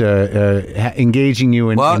least engaging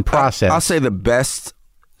you in process. I'll say the best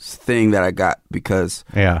thing that I got because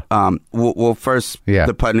well, first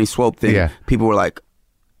the Putney Swope thing. Yeah. People were like,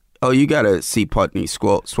 "Oh, you got to see Putney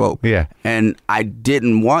Swope." Yeah. And I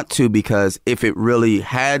didn't want to because if it really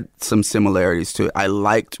had some similarities to it, I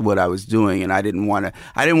liked what I was doing, and I didn't want to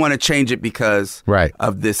change it because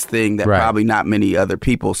of this thing that probably not many other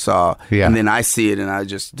people saw. Yeah. And then I see it and I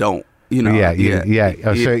just don't. So you didn't.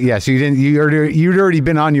 You'd already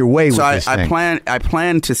been on your way with this thing. I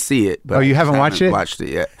plan to see it, but you haven't watched it? Watched it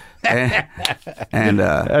yet. And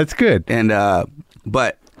that's good. And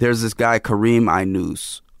but there's this guy Kareem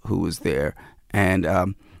Ainous who was there, and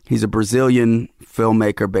he's a Brazilian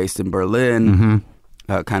filmmaker based in Berlin,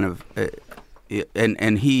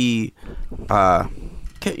 and he,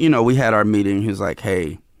 we had our meeting. He was like,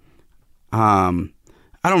 "Hey,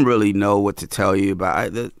 I don't really know what to tell you about. I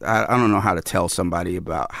don't know how to tell somebody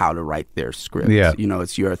about how to write their script. Yeah.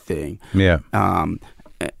 It's your thing. Yeah.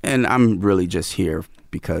 And I'm really just here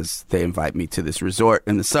because they invite me to this resort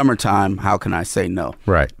in the summertime. How can I say no?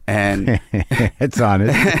 Right. And it's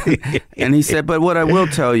honest. And he said, but what I will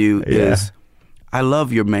tell you is I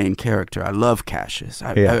love your main character. I love Cassius.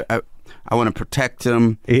 I want to protect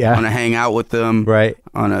him. I want to hang out with him. Right.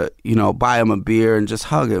 I want to, buy him a beer and just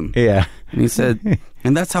hug him. Yeah. And he said,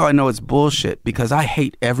 and that's how I know it's bullshit, because I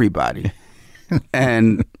hate everybody.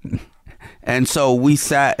 and so we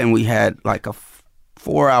sat and we had like a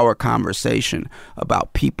 4-hour conversation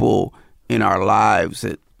about people in our lives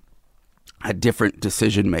at different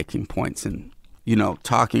decision-making points, and,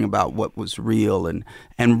 talking about what was real. And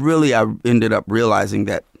really I ended up realizing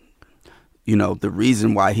that, the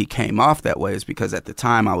reason why he came off that way is because at the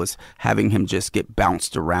time I was having him just get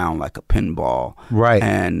bounced around like a pinball. Right.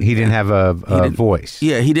 And he didn't have a voice.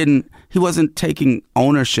 Yeah, he wasn't taking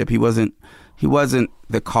ownership. He wasn't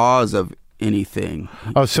the cause of anything.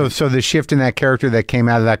 Oh, so the shift in that character that came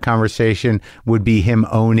out of that conversation would be him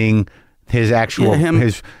owning his actual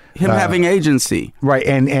him having agency, right,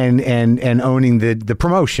 and owning the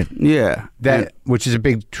promotion. Yeah, which is a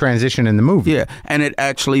big transition in the movie. Yeah, and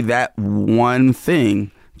that one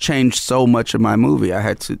thing changed so much of my movie.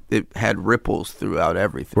 It had ripples throughout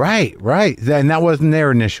everything. Right, and that wasn't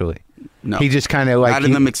there initially. No, he just kind of like not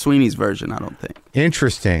in the McSweeney's version, I don't think.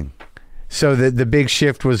 Interesting. So the big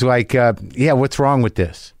shift was like, what's wrong with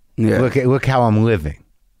this? Yeah, look how I'm living.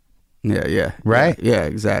 Yeah. Right? Yeah,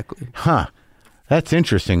 exactly. Huh. That's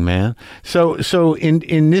interesting, man. So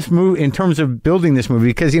in this movie, in terms of building this movie,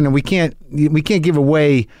 because we can't give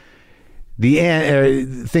away the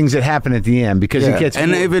end, things that happen at the end, because it gets,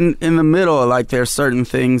 and even in the middle, like there's certain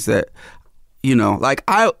things that like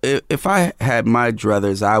if I had my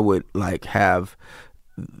druthers, I would like have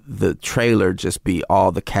the trailer just be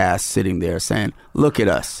all the cast sitting there saying, "Look at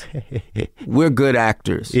us, we're good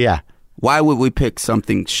actors. Yeah, why would we pick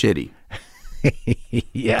something shitty?"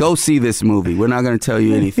 Yeah. Go see this movie. We're not going to tell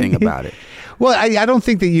you anything about it. Well, I don't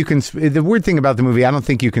think that you can. The weird thing about the movie, I don't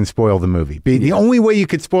think you can spoil the movie. The only way you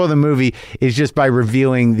could spoil the movie is just by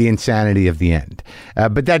revealing the insanity of the end.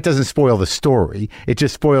 But that doesn't spoil the story. It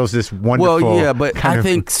just spoils this wonderful. Well, yeah, but I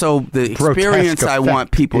think so. The experience I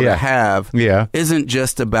want people to have isn't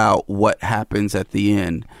just about what happens at the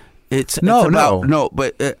end. It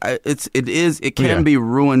can be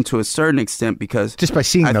ruined to a certain extent, because just by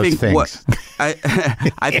seeing those things.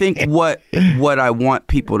 I think what I want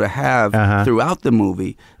people to have throughout the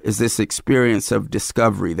movie is this experience of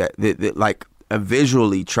discovery that like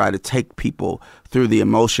visually try to take people through the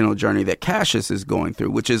emotional journey that Cassius is going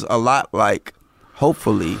through, which is a lot like,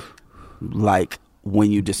 hopefully, like when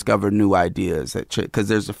you discover new ideas, because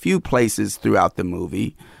there's a few places throughout the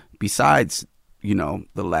movie besides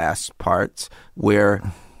the last parts where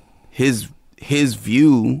his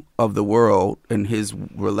view of the world and his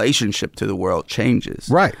relationship to the world changes.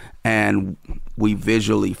 Right. And we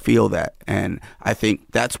visually feel that. And I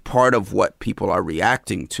think that's part of what people are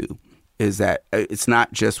reacting to, is that it's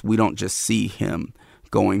not just, we don't just see him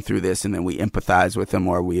going through this and then we empathize with him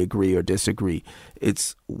or we agree or disagree.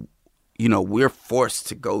 It's, we're forced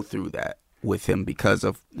to go through that with him because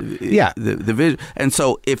of the vision. And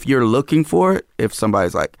so if you're looking for it, if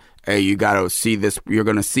somebody's like, hey, you got to see this, you're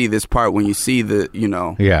going to see this part when you see the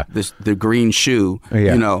the green shoe,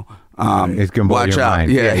 it's gonna blow watch your out.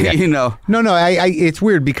 mind. No, it's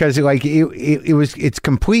weird because it's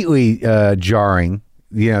completely jarring,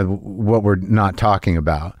 what we're not talking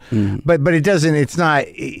about. But it doesn't, it's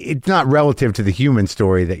not relative to the human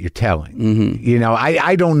story that you're telling.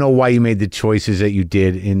 I don't know why you made the choices that you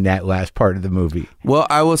did in that last part of the movie. Well,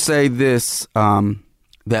 I will say this,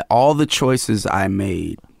 that all the choices I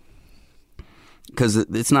made, because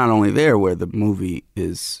it's not only there where the movie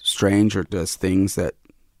is strange or does things that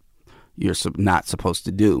you're not supposed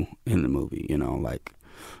to do in the movie,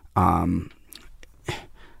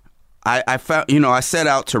 I found, I set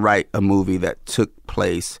out to write a movie that took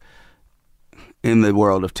place in the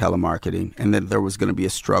world of telemarketing, and that there was going to be a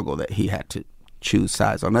struggle that he had to choose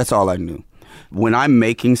sides on. That's all I knew. When I'm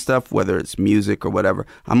making stuff, whether it's music or whatever,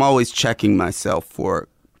 I'm always checking myself for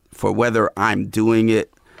whether I'm doing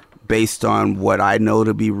it based on what I know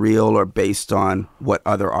to be real or based on what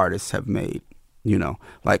other artists have made.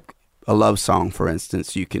 Like a love song, for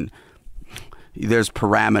instance, there's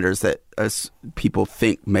parameters that people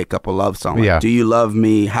think make up a love song. Like, do you love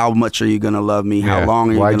me? How much are you going to love me? How long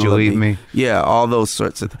are you going to love me? Why'd you leave me? Yeah, all those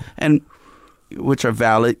sorts of, and which are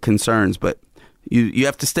valid concerns, but you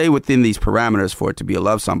have to stay within these parameters for it to be a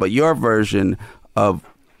love song. But your version of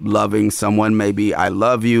loving someone, maybe I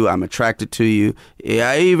love you, I'm attracted to you,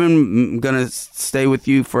 I even gonna stay with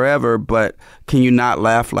you forever, but can you not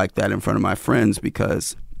laugh like that in front of my friends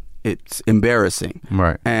because it's embarrassing.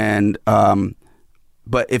 Right. And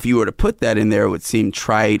but if you were to put that in there, it would seem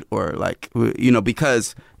trite or like,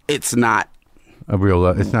 because it's not a real.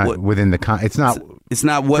 It's not within the. It's not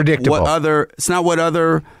what predictable. It's not what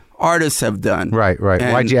other artists have done. Right.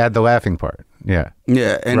 And, why'd you add the laughing part? Yeah.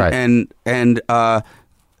 Yeah.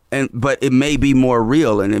 But it may be more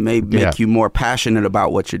real, and it may make you more passionate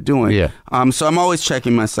about what you're doing. Yeah. So I'm always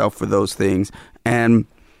checking myself for those things. And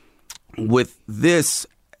with this,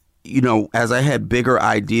 as I had bigger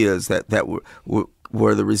ideas that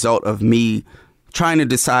were the result of me trying to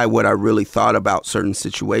decide what I really thought about certain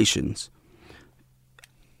situations,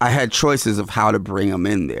 I had choices of how to bring them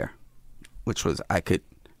in there, which was I could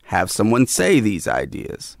have someone say these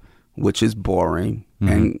ideas, which is boring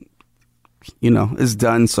and is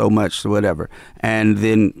done so much, whatever. And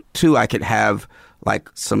then 2, I could have like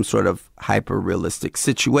some sort of hyper realistic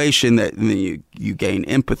situation that then you gain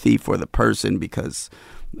empathy for the person because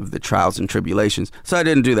of the trials and tribulations. So I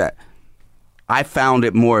didn't do that. I found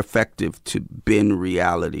it more effective to bend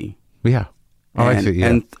reality. Yeah. Oh, I see.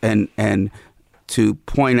 Yeah. And to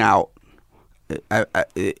point out, I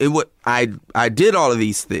did all of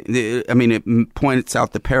these things. I mean, it points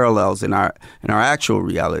out the parallels in our actual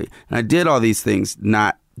reality, and I did all these things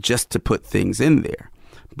not just to put things in there,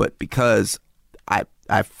 but because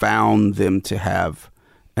I found them to have,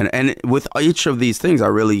 and with each of these things, I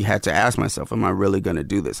really had to ask myself, am I really going to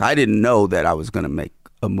do this? I didn't know that I was going to make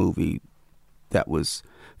a movie that was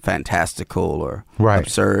fantastical or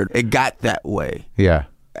absurd. It got that way. Yeah.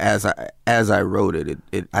 As I wrote it,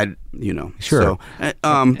 Sure. So,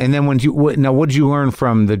 and then what did you learn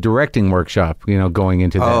from the directing workshop? Going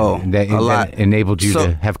into that, that enabled you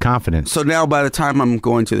to have confidence. So now, by the time I'm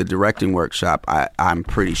going to the directing workshop, I'm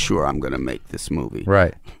pretty sure I'm going to make this movie.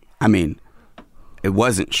 Right. I mean, it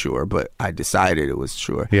wasn't sure, but I decided it was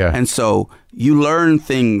sure. Yeah. And so you learn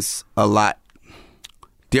things a lot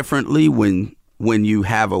differently when you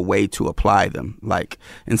have a way to apply them. Like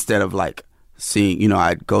instead of like seeing,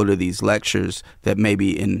 I'd go to these lectures that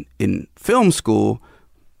maybe in film school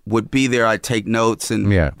would be there. I'd take notes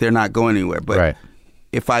and they're not going anywhere. But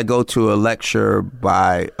if I go to a lecture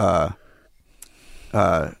by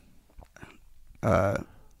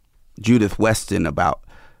Judith Weston about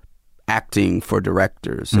acting for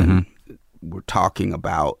directors, and we're talking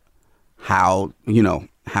about how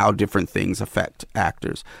different things affect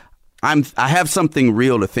actors, I have something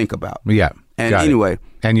real to think about. Yeah. And anyway.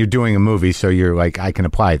 And you're doing a movie, so you're like, I can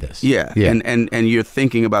apply this. Yeah. And you're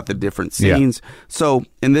thinking about the different scenes. Yeah. So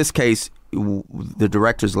in this case, the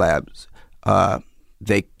director's labs,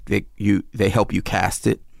 they help you cast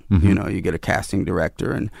it. You get a casting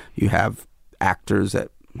director, and you have actors that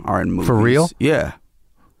are in movies. For real? Yeah.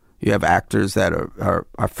 You have actors that are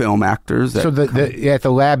film actors. So at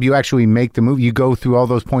the lab, you actually make the movie. You go through all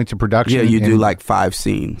those points of production. Yeah, you do like 5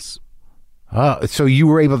 scenes. Oh, so you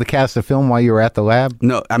were able to cast the film while you were at the lab?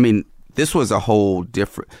 No, I mean, this was a whole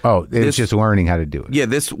different. Oh, it's just learning how to do it. Yeah,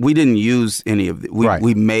 we didn't use any of it.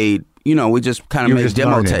 We made, we just kind of made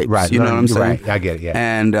demo tapes. Right, you know what I'm saying? Right, I get it. Yeah.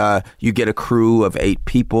 And you get a crew of 8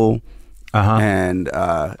 people. And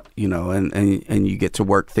and you get to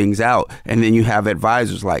work things out, and then you have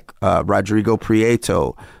advisors like Rodrigo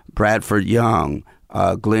Prieto, Bradford Young,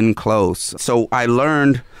 Glenn Close. So I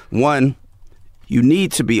learned, one, you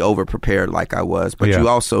need to be over prepared like I was, but you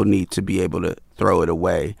also need to be able to throw it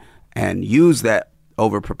away and use that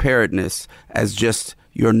over preparedness as just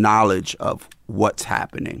your knowledge of what's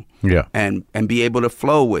happening. Yeah, and be able to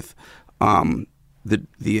flow with. An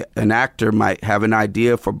actor might have an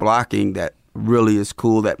idea for blocking that really is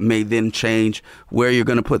cool that may then change where you're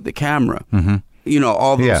going to put the camera.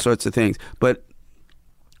 All those sorts of things. But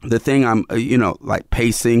the thing I'm like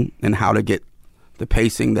pacing and how to get the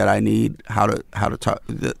pacing that I need, how to talk,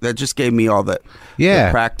 that just gave me all the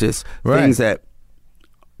practice, things that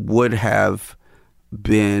would have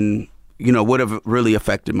been would have really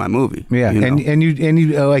affected my movie. Yeah, and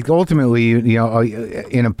you like ultimately,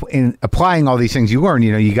 in applying all these things, you learn.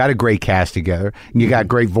 You got a great cast together, you got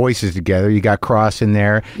great voices together. You got Cross in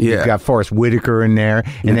there, you've got Forrest Whitaker in there,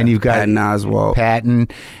 and then you've got Patton Oswalt,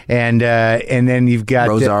 and then you've got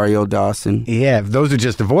Rosario Dawson. Yeah, those are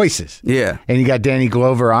just the voices. Yeah, and you got Danny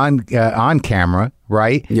Glover on camera,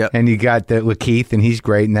 right? Yep. And you got Lakeith, and he's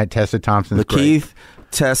great, and that Tessa Thompson's great.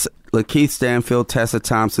 Lakeith Stanfield, Tessa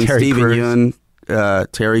Thompson, Terry Stephen Crews. Yeun,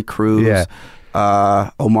 Terry Crews,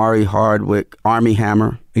 Omari Hardwick, Armie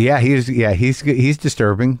Hammer. Yeah, he's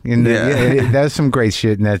disturbing. That's some great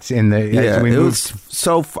shit, and that's in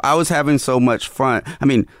the. I was having so much fun. I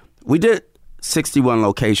mean, we did 61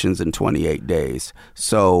 locations in 28 days.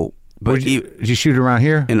 So, but did you shoot around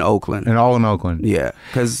here in Oakland? And all in Oakland. Yeah,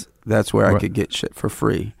 because that's where I could get shit for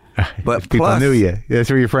free. But people plus, knew you. That's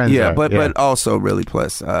where your friends are. But also really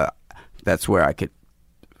plus, that's where I could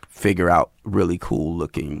figure out really cool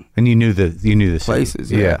looking. And you knew the places.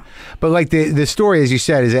 City. Yeah. But like the story, as you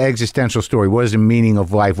said, is an existential story. What is the meaning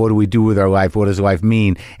of life? What do we do with our life? What does life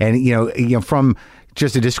mean? And you know, from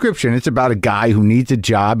just a description, it's about a guy who needs a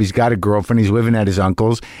job. He's got a girlfriend. He's living at his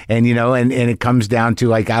uncle's, and you know, and it comes down to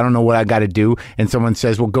like, I don't know what I got to do. And someone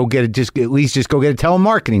says, well, go get it. Just go get a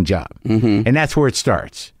telemarketing job. Mm-hmm. And that's where it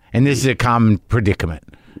starts. And this is a common predicament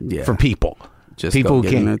for people. People go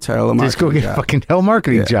get a fucking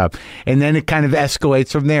telemarketing job. And then it kind of escalates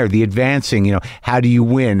from there. The advancing, you know, how do you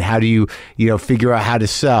win? How do you figure out how to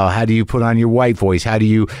sell? How do you put on your white voice? How do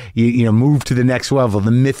you move to the next level, the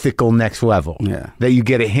mythical next level that you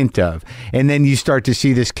get a hint of? And then you start to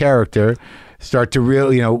see this character start to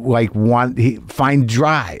really, find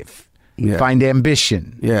drive, find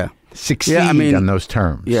ambition. Yeah. Succeed on those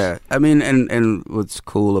terms. Yeah. I mean, and what's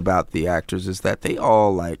cool about the actors is that they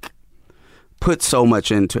all like put so much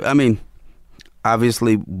into it. I mean,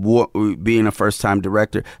 obviously, being a first-time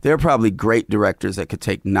director, there are probably great directors that could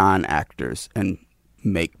take non-actors and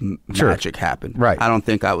make magic happen. Right. I don't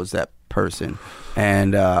think I was that person.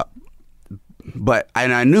 And but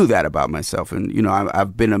I knew that about myself. And, you know,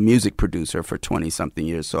 I've been a music producer for 20-something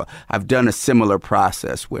years, so I've done a similar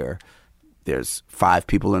process where there's 5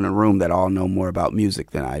 people in a room that all know more about music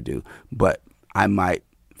than I do, but I might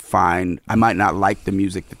not like the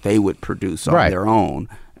music that they would produce on their own,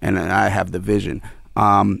 and I have the vision.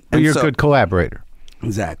 But you're a good collaborator.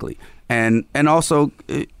 Exactly. And also,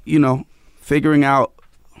 you know, figuring out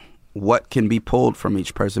what can be pulled from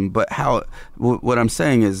each person. But what I'm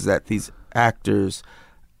saying is that these actors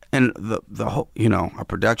and the whole, you know, a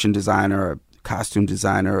production designer, a costume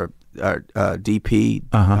designer, or DP,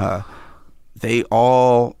 they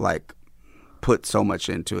all like put so much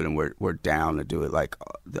into it, and we're down to do it. Like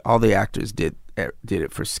all the actors did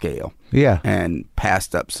it for scale, and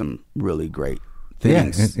passed up some really great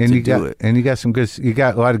things. And you got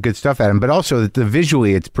a lot of good stuff at them, but also the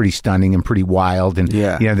visually it's pretty stunning and pretty wild, and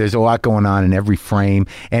you know, there's a lot going on in every frame,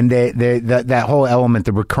 and that whole element,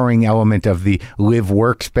 the recurring element of the live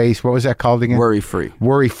workspace. What was that called again?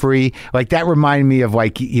 Worry free. Like that reminded me of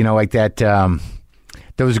like, you know, like that.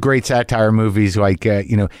 Those great satire movies, like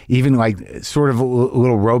even like sort of a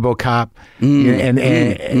little RoboCop,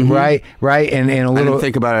 right, and a little. I didn't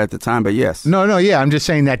think about it at the time, but yes. No, I'm just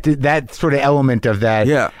saying that sort of element of that,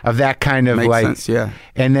 of that kind of makes like sense, yeah.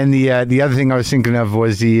 And then the other thing I was thinking of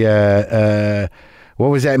was the what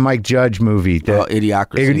was that Mike Judge movie?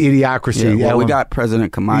 Idiocracy. Idiocracy. Yeah, well, we got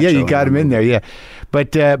President Camacho. Yeah, you got him in there. Yeah,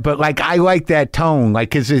 but like I like that tone, like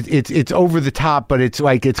because it's over the top, but it's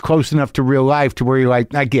like it's close enough to real life to where you're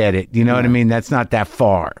like, I get it. You know what I mean? That's not that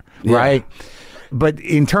far, right? But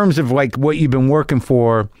in terms of like what you've been working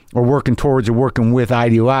for, or working towards, or working with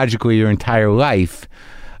ideologically your entire life,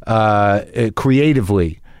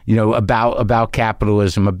 creatively. You know, about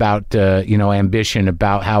capitalism, about ambition,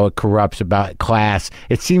 about how it corrupts, about class.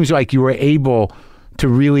 It seems like you were able to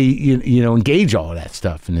really engage all of that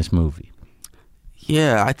stuff in this movie.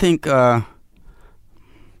 Yeah, I think. I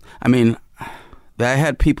mean, I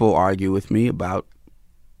had people argue with me about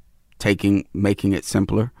making it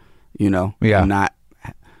simpler. You know, not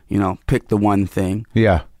pick the one thing.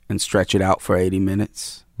 And stretch it out for 80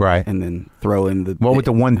 minutes. Right. And then throw in what would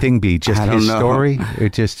the one thing be? Just his story?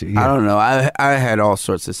 It just I don't know. I had all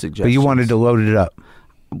sorts of suggestions. But you wanted to load it up.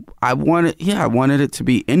 I wanted it to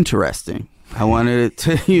be interesting. I wanted it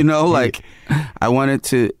to, I wanted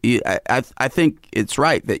to. I think it's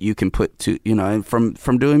right that you can put and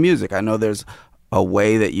from doing music, I know there's a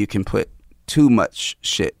way that you can put too much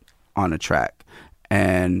shit on a track,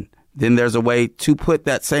 and then there's a way to put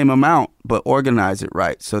that same amount but organize it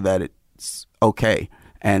right so that it's okay.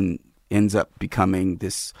 And ends up becoming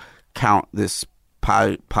this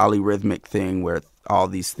polyrhythmic thing where all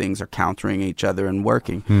these things are countering each other and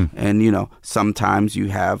working. And sometimes you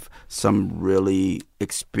have some really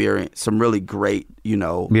great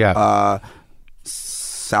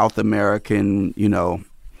South American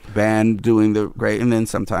band doing the great, and then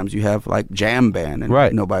sometimes you have like jam band,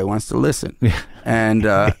 and nobody wants to listen. And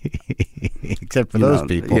except for those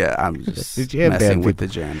people. Yeah, I'm just messing with the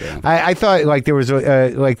jam band. I thought like there was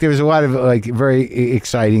a lot of like very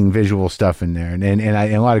exciting visual stuff in there, and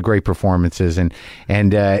a lot of great performances, and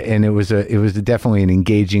it was definitely an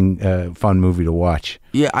engaging, fun movie to watch.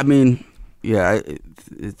 Yeah, I mean,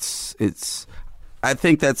 it's. I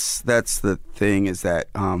think that's the thing, is that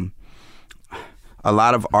a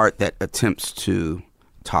lot of art that attempts to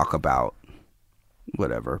talk about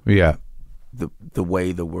whatever. Yeah. the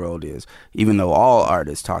way the world is, even though all art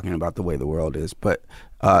is talking about the way the world is, but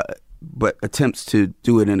attempts to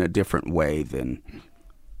do it in a different way than,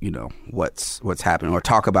 you know, what's happening, or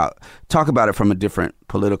talk about it from a different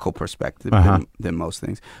political perspective than most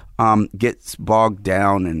things, gets bogged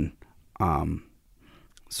down in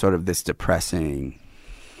sort of this depressing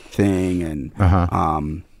thing, and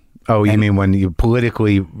you mean when you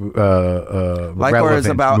politically like, or it's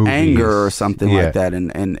about movies. Anger or something like that,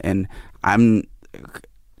 and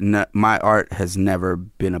my art has never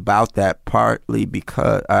been about that, partly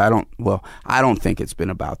because I don't think it's been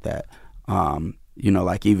about that. You know,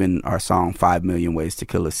 like even our song 5 Million Ways to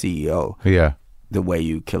Kill a CEO. Yeah. The way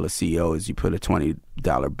you kill a CEO is you put a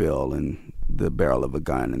 $20 bill in the barrel of a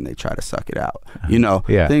gun and they try to suck it out. You know,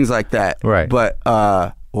 things like that. Right. But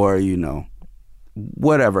or, you know,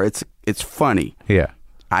 whatever. It's funny. Yeah.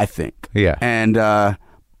 I think. Yeah. And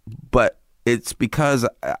but it's because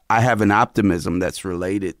I have an optimism that's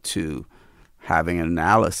related to having an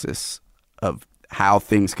analysis of how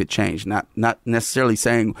things could change. Not necessarily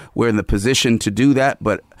saying we're in the position to do that,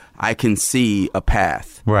 but I can see a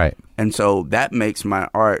path. Right. And so that makes my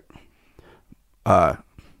art hopeful.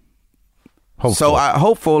 So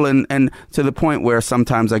hopeful, and to the point where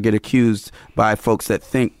sometimes I get accused by folks that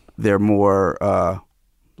think they're more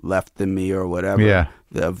left than me or whatever. Yeah.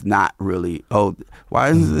 Of not really, why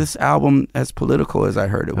isn't this album as political as I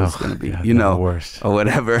heard it was going to be? God, you know, worst. Or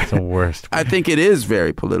whatever. It's the worst. I think it is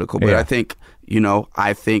very political, but I think, you know,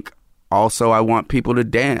 also I want people to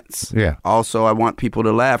dance. Yeah. Also, I want people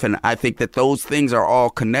to laugh. And I think that those things are all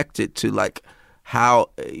connected to, like, how,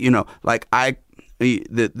 you know, like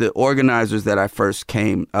the organizers that I first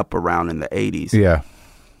came up around in the 80s. Yeah.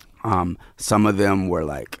 Some of them were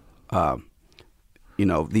like, you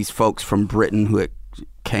know, these folks from Britain who had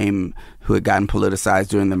gotten politicized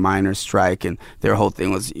during the miners' strike, and their whole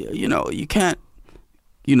thing was, you know, you can't,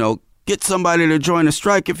 you know, get somebody to join a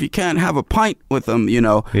strike if you can't have a pint with them, you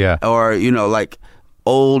know. Yeah. Or, you know, like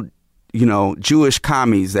old, you know, Jewish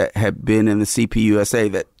commies that had been in the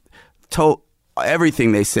CPUSA that told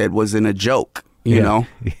everything they said was in a joke, you know.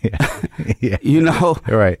 Yeah. You know.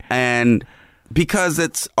 Right. And because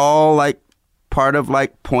it's all like part of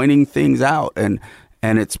like pointing things out, and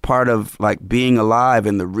it's part of like being alive,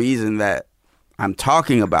 and the reason that I'm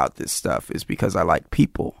talking about this stuff is because I like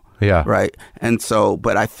people. Yeah. Right. And so,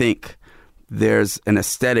 but I think there's an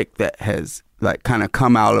aesthetic that has like kind of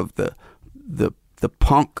come out of the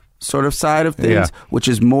punk sort of side of things, which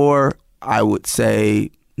is more, I would say,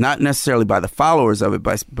 not necessarily by the followers of it,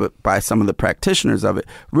 but by some of the practitioners of it,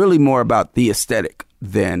 really more about the aesthetic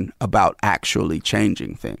than about actually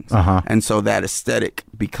changing things. And so that aesthetic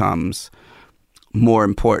becomes more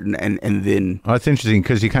important, and then that's interesting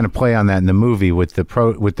because you kind of play on that in the movie with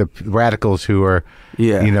the radicals who are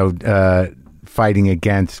you know fighting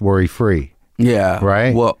against worry free. Yeah.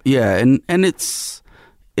 Right. Well, yeah, and it's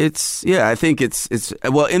I think it's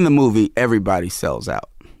well, in the movie everybody sells out.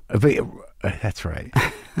 That's right.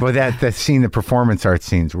 Well, that scene, the performance art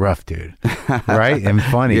scene's rough, dude. Right? And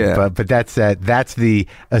funny, but that's the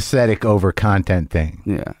aesthetic over content thing.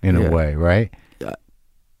 Yeah. In a way, right?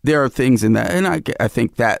 There are things in that, and I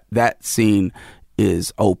think that scene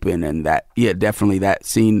is open, and that definitely that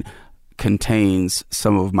scene contains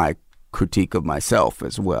some of my critique of myself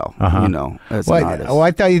as well. You know, as an artist. Oh, I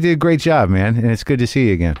thought you did a great job, man, and it's good to see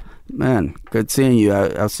you again. Man, good seeing you.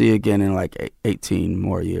 I'll see you again in like 18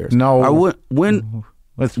 more years. No, when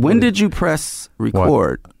did you press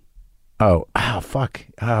record? What? Oh, fuck.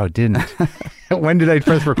 Oh, didn't. When did I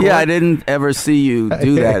press record? Yeah, I didn't ever see you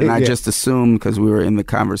do that, and I just assumed because we were in the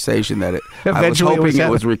conversation that I was hoping it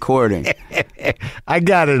was recording. I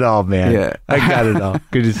got it all, man. Yeah. I got it all.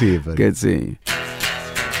 Good to see you, buddy. Good seeing you.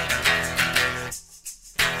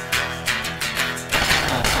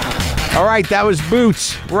 All right, that was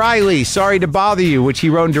Boots Riley, Sorry to Bother You, which he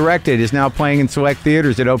wrote and directed, is now playing in select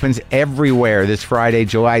theaters. It opens everywhere this Friday,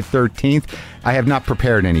 July 13th. I have not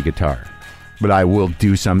prepared any guitar, but I will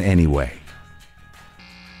do some anyway.